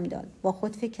تکانم داد. با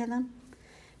خود فکر کردم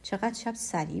چقدر شب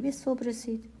سریع به صبح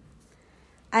رسید.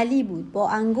 علی بود. با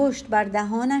انگشت بر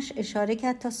دهانش اشاره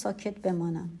کرد تا ساکت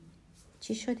بمانم.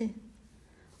 چی شده؟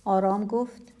 آرام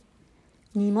گفت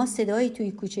نیما صدایی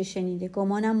توی کوچه شنیده،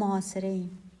 گمانم محاصره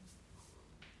ایم.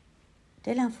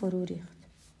 دلم فرو ریخت.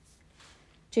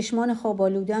 چشمان خواب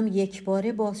آلودم یک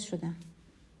باره باز شدم.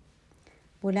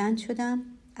 بلند شدم،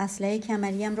 اسلحه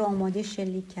کمریم را آماده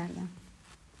شلیک کردم.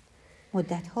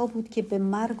 مدت‌ها بود که به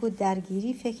مرگ و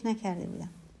درگیری فکر نکرده بودم.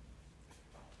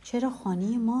 چرا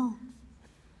خانه ما؟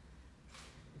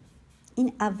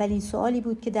 این اولین سوالی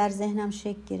بود که در ذهنم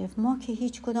شکل گرفت. ما که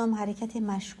هیچ کدام حرکت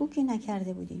مشکوکی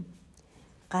نکرده بودیم.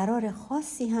 قرار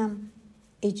خاصی هم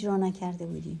اجرا نکرده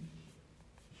بودیم.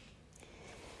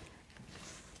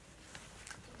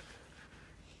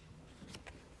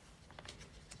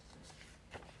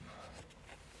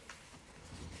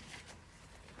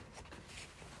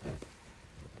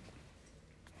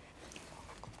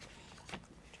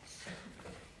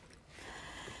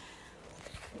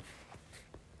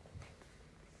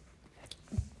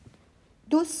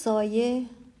 دو سایه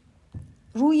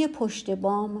روی پشت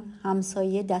بام،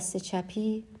 همسایه دست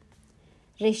چپی،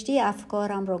 رشته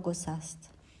افکارم را گسست.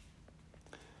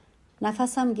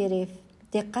 نفسم گرفت.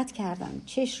 دقت کردم.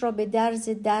 چشم را به درز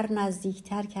در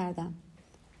نزدیکتر کردم.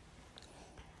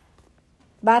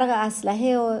 برق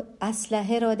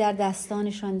اسلحه را در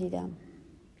دستانشان دیدم.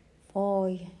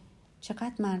 وای،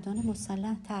 چقدر مردان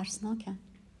مسلح ترسناکن.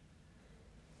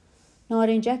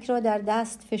 نارنجک را در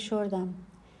دست فشردم.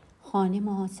 خانه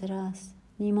محاصره است.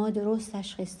 نیما درست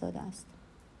تشخیص داده است.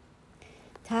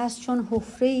 ترس چون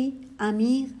حفره‌ای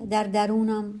عمیق در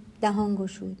درونم دهان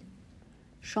گشود.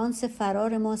 شانس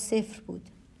فرار ما 0 بود.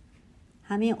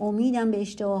 همه امیدم به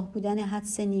اشتباه بودن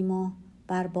حدس نیما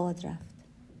برباد رفت.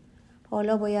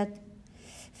 حالا باید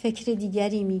فکر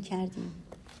دیگری می کردیم.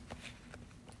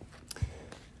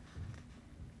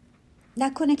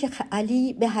 نکنه که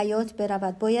علی به حیات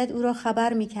برود. باید او را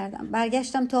خبر می کردم.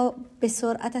 برگشتم تا به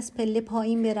سرعت از پله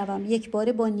پایین بروم. یک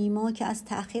باره با نیما که از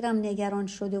تأخیرم نگران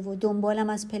شده و دنبالم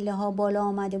از پله ها بالا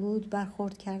آمده بود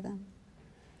برخورد کردم.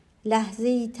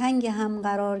 لحظه‌ای تنگ هم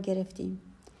قرار گرفتیم.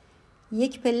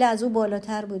 یک پله از او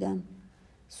بالاتر بودم.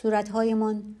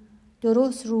 صورتهایمان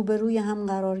درست روبروی هم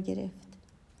قرار گرفت.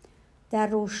 در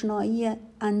روشنایی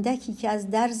اندکی که از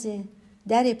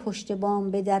در پشت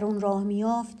بام به درون راه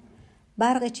می‌یافت،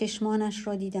 برق چشمانش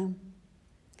را دیدم.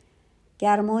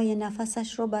 گرمای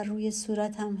نفسش را بر روی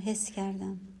صورتم حس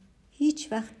کردم.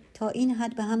 هیچ وقت تا این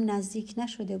حد به هم نزدیک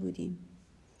نشده بودیم.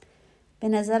 به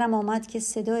نظرم آمد که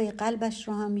صدای قلبش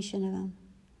را هم میشنوم.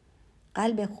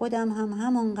 قلب خودم هم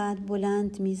همانقدر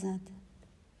بلند میزد.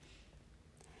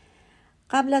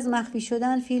 قبل از مخفی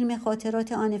شدن فیلم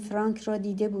خاطرات آن فرانک را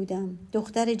دیده بودم.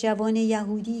 دختر جوان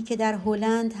یهودی که در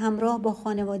هلند همراه با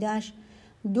خانواده‌اش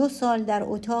 2 سال در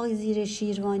اتاق زیر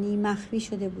شیروانی مخفی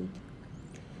شده بود.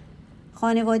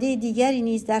 خانواده دیگری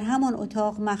نیز در همان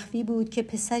اتاق مخفی بود که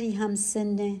پسری هم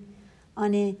سن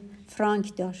آن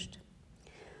فرانک داشت.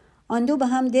 آن دو به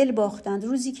هم دل باختند.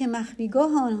 روزی که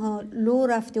مخفیگاه آنها لو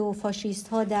رفته و فاشیست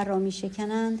ها در را می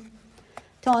شکنند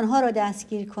تا آنها را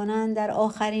دستگیر کنند، در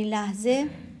آخرین لحظه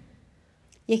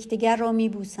یکدیگر را می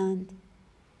بوسند.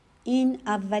 این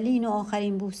اولین و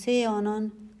آخرین بوسه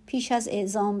آنان پیش از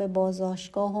اعزام به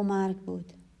بازداشتگاه و مرگ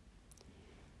بود.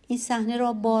 این صحنه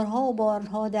را بارها و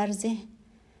بارها در ذهن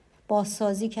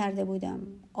بازسازی کرده بودم.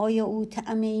 آیا او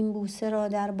طعم این بوسه را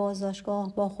در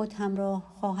بازداشتگاه با خود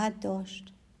همراه خواهد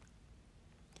داشت؟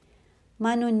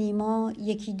 من و نیما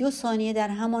 1-2 ثانیه در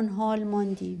همان حال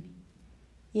ماندیم.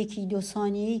 1-2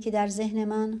 ثانیه‌ای که در ذهن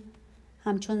من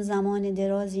همچون زمان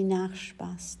درازی نقش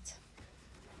بست.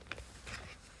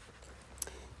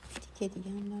 یکی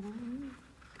دیگه هم دارم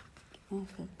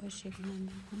موافق باشه که من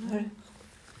بکنم.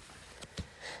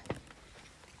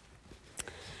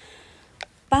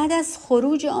 بعد از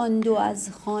خروج آن دو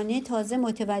از خانه تازه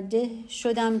متوجه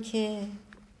شدم که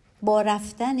با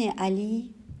رفتن علی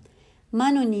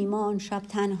من و نیما آن شب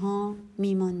تنها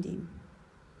میماندیم.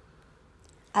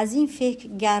 از این فکر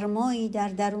گرمایی در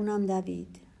درونم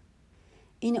دوید.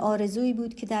 این آرزویی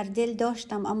بود که در دل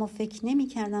داشتم اما فکر نمی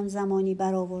کردم زمانی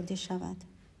برآورده شود.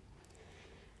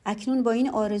 اکنون با این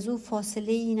آرزو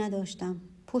فاصله ای نداشتم.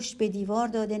 پشت به دیوار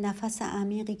داده نفس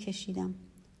عمیقی کشیدم.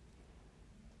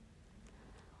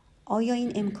 آیا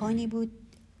این امکانی بود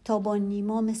تا با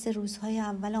نیما مثل روزهای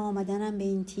اول آمدنم به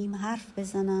این تیم حرف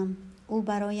بزنم، او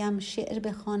برایم شعر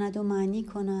بخواند و معنی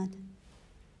کند،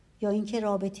 یا اینکه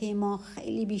رابطه ما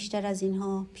خیلی بیشتر از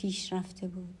اینها پیش رفته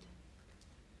بود؟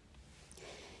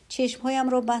 چشمهایم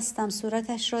را بستم،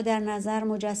 صورتش را در نظر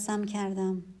مجسم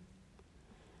کردم.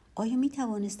 آیا می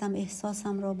توانستم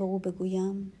احساسم را به او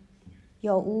بگویم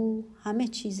یا او همه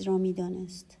چیز را می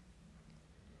دانست؟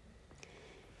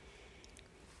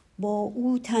 با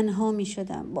او تنها می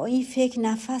شدم. با این فکر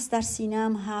نفس در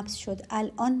سینه‌ام حبس شد.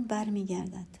 الان برمی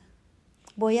گردد.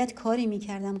 باید کاری می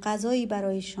کردم، غذایی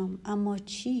برای شام. اما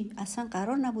چی؟ اصلا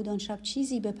قرار نبود آن شب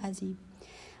چیزی بپزیم.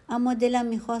 اما دلم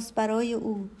می خواست برای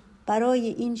او، برای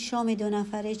این شام 2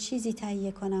 نفره چیزی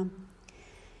تهیه کنم.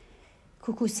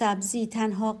 کوکو سبزی،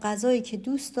 تنها غذایی که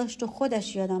دوست داشت و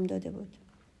خودش یادم داده بود.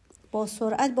 با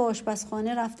سرعت به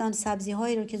آشپزخانه رفتم.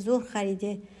 سبزی‌هایی رو که ظهر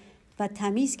خریده و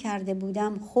تمیز کرده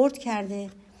بودم خرد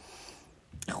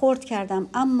کردم،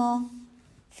 اما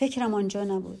فکرم آنجا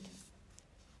نبود.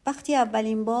 وقتی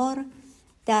اولین بار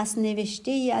دست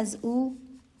نوشته ای از او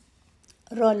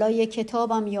رالای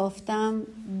کتابم یافتم،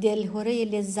 دلهره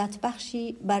لذت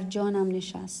بخشی بر جانم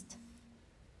نشست.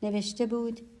 نوشته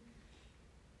بود: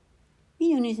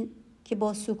 میدونی که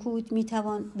با سکوت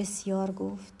میتوان بسیار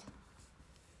گفت.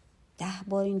 10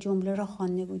 بار این جمله را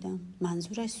خوانده بودم.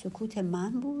 منظورش سکوت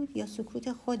من بود یا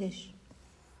سکوت خودش؟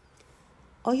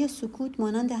 آیا سکوت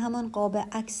مانند همان قاب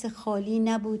عکس خالی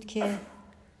نبود که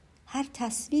هر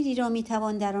تصویری را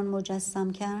میتوان در آن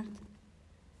مجسم کرد؟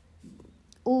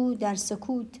 او در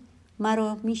سکوت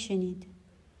مرا میشنید.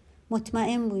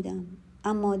 مطمئن بودم،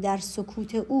 اما در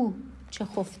سکوت او چه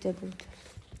خفته بود.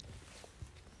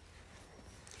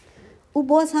 او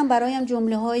باز هم برایم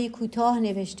جمله‌های کوتاه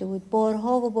نوشته بود.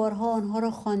 بارها و بارها آنها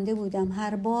را خوانده بودم.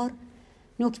 هر بار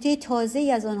نکته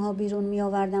تازه‌ای از آنها بیرون می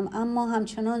آوردم، اما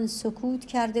همچنان سکوت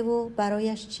کرده و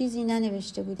برایش چیزی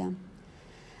ننوشته بودم.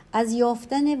 از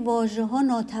یافتن واژه‌ها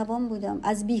ناتوان بودم.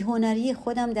 از بی‌هنری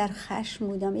خودم در خشم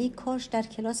بودم. ای کاش در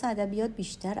کلاس ادبیات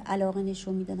بیشتر علاقه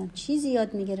نشون می‌دادم. چیزی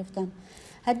یاد می‌گرفتم.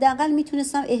 حداقل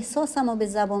میتونستم احساسم رو به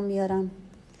زبان بیارم.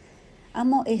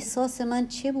 اما احساس من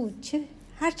چه بود؟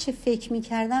 هر چه فکر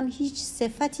می‌کردم هیچ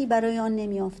صفتی برای آن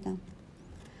نمی‌یافتم.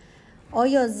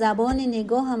 آیا زبان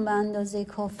نگاه هم به اندازه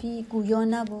کافی گویا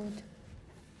نبود؟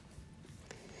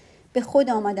 به خود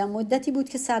آمدم. مدتی بود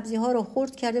که سبزی‌ها را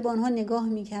خرد کرده به آنها نگاه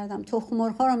می‌کردم. تخم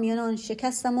مرغ‌ها را میان آن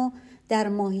شکستم و در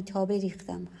ماهیتابه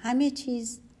ریختم. همه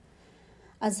چیز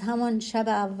از همان شب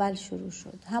اول شروع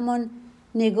شد. همان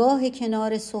نگاه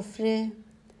کنار سفره،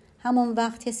 همان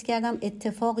وقت حس کردم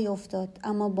اتفاقی افتاد،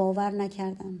 اما باور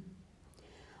نکردم.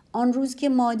 آن روز که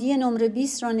مادی نمره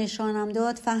 20 را نشانم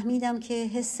داد، فهمیدم که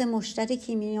حس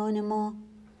مشترکی میان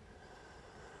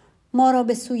ما را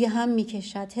به سوی هم می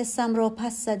کشد. حسم را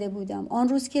پس زده بودم. آن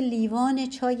روز که لیوان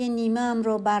چای نیمه ام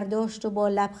را برداشت و با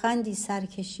لبخندی سر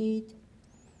کشید،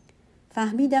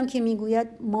 فهمیدم که می گوید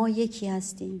ما یکی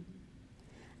هستیم.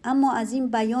 اما از این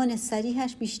بیان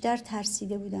صریحش بیشتر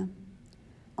ترسیده بودم.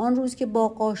 آن روز که با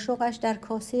قاشقش در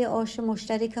کاسه آش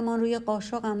مشترکمان روی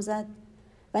قاشقم زد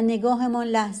و نگاهمان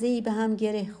لحظه‌ای به هم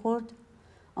گره خورد.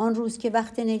 آن روز که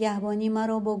وقت نگهبانی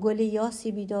مرا با گل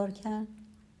یاسی بیدار کرد.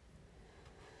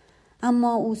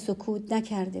 اما او سکوت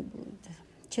نکرده بود.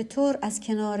 چطور از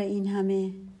کنار این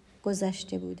همه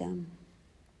گذشته بودم؟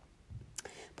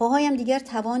 پاهایم دیگر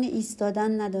توان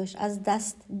ایستادن نداشت.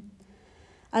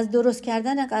 از درست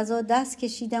کردن غذا دست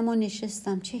کشیدم و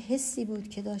نشستم. چه حسی بود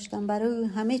که داشتم. برای او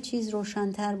همه چیز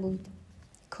روشن‌تر بود.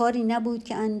 کاری نبود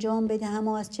که انجام بدهم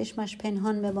و از چشمش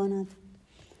پنهان بماند.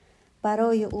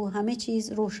 برای او همه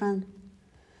چیز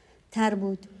روشن‌تر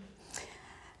بود.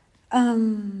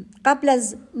 قبل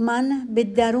از من به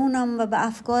درونم و به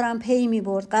افکارم پی می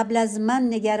برد. قبل از من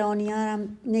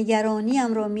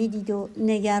نگرانیم را می دید و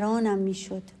نگرانم می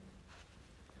شد.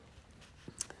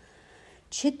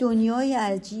 چه دنیای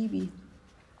عجیبی.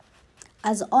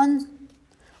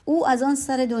 او از آن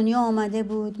سر دنیا آمده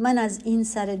بود، من از این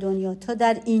سر دنیا، تا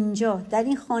در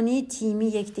این خانه تیمی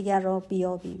یکدیگر را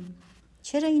بیابیم.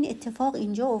 چرا این اتفاق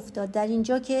اینجا افتاد؟ در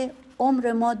اینجا که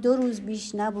عمر ما 2 روز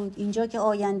بیش نبود، اینجا که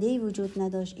آینده‌ای وجود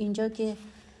نداشت، اینجا که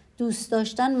دوست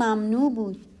داشتن ممنوع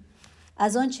بود.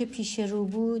 از آن چه پیش رو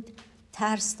بود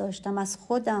ترس داشتم، از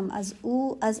خودم، از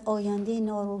او، از آینده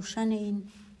ناروشن این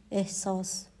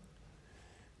احساس.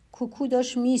 کوکو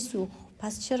داشت میسوخت،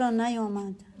 پس چرا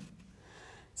نیامد؟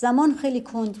 زمان خیلی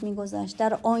کند میگذشت.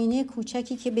 در آینه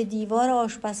کوچکی که به دیوار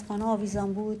آشپزخانه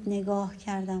آویزان بود نگاه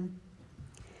کردم.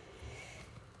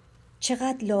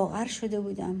 چقدر لاغر شده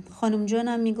بودم. خانم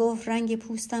جانم میگفت رنگ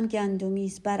پوستم گندمی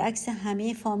است. برعکس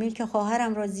همه فامیل که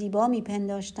خواهرم را زیبا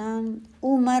میپنداشتند،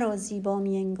 او مرا زیبا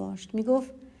میانگاشت.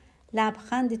 میگفت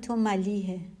لبخند تو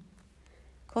ملیحه.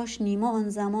 کاش نیما آن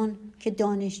زمان که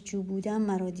دانشجو بودم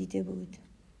مرا دیده بود.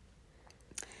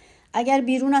 اگر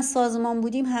بیرون از سازمان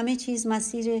بودیم همه چیز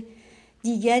مسیر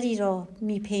دیگری را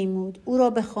میپیمود. او را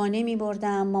به خانه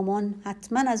میبردم. مامان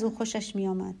حتما از او خوشش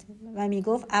میآمد و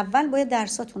میگفت اول باید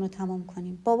درساتون رو تمام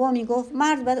کنیم. بابا میگفت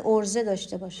مرد باید عرضه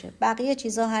داشته باشه، بقیه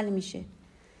چیزا حل میشه.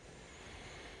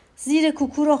 زیر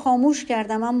کوکو را خاموش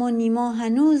کردم اما نیما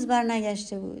هنوز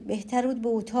برنگشته بود. بهتر بود به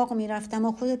اتاق میرفتم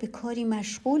و خود به کاری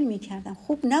مشغول میکردم.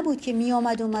 خوب نبود که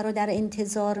میآمد و مرا در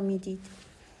انتظار میدید.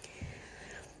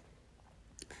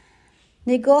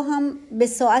 نگاهم به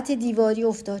ساعت دیواری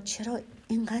افتاد. چرا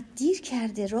اینقدر دیر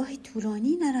کرده؟ راه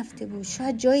طولانی نرفته بود.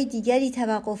 شاید جای دیگری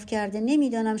توقف کرده،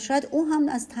 نمیدانم. شاید او هم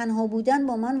از تنها بودن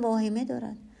با من واهمه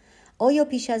دارد. آیا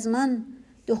پیش از من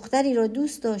دختری را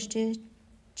دوست داشته؟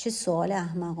 چه سوال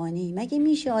احمقانه‌ای. مگه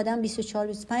میشه آدم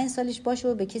 24-25 سالش باشه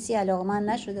و به کسی علاقه‌مند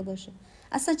نشده باشه؟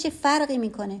 اصلا چه فرقی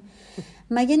میکنه؟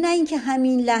 مگه نه اینکه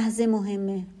همین لحظه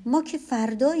مهمه؟ ما که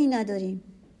فردایی نداریم.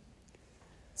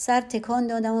 سر تکان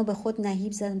دادم و به خود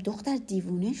نهیب زدم. دختر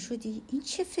دیوونه شدی؟ این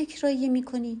چه فکرایی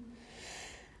میکنی؟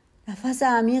 نفس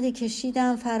عمیقی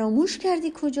کشیدم. فراموش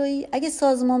کردی کجایی؟ اگه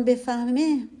سازمان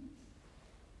بفهمه.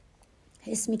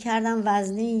 حس میکردم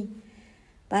وزنی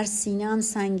بر سینه‌ام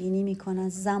سنگینی میکنه.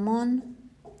 زمان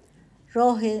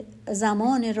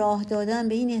راه دادن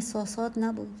به این احساسات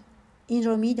نبود. این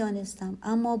را میدانستم،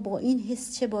 اما با این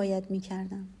حس چه باید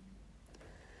میکردم؟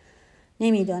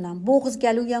 نمیدانم. بغض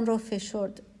گلویم را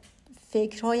فشرد.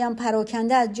 فکرهایم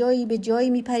پراکنده از جایی به جایی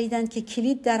میپریدند که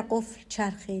کلید در قفل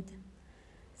چرخید.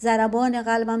 ضربان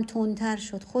قلبم تندتر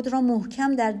شد. خود را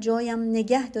محکم در جایم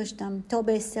نگه داشتم تا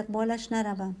به استقبالش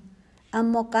نروم،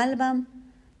 اما قلبم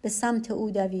به سمت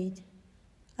او دوید.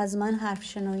 از من حرف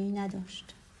شنایی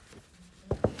نداشت.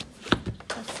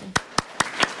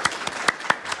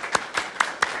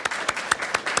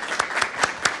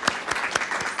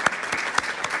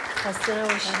 خسته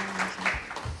نباشید.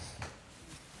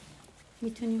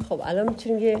 میتونیم خب الان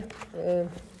میتونیم یه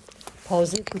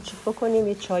پازه کوچیک بکنیم،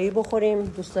 یه چایی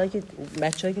بخوریم.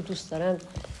 بچه‌هایی که دوست دارن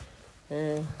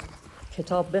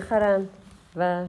کتاب بخرن و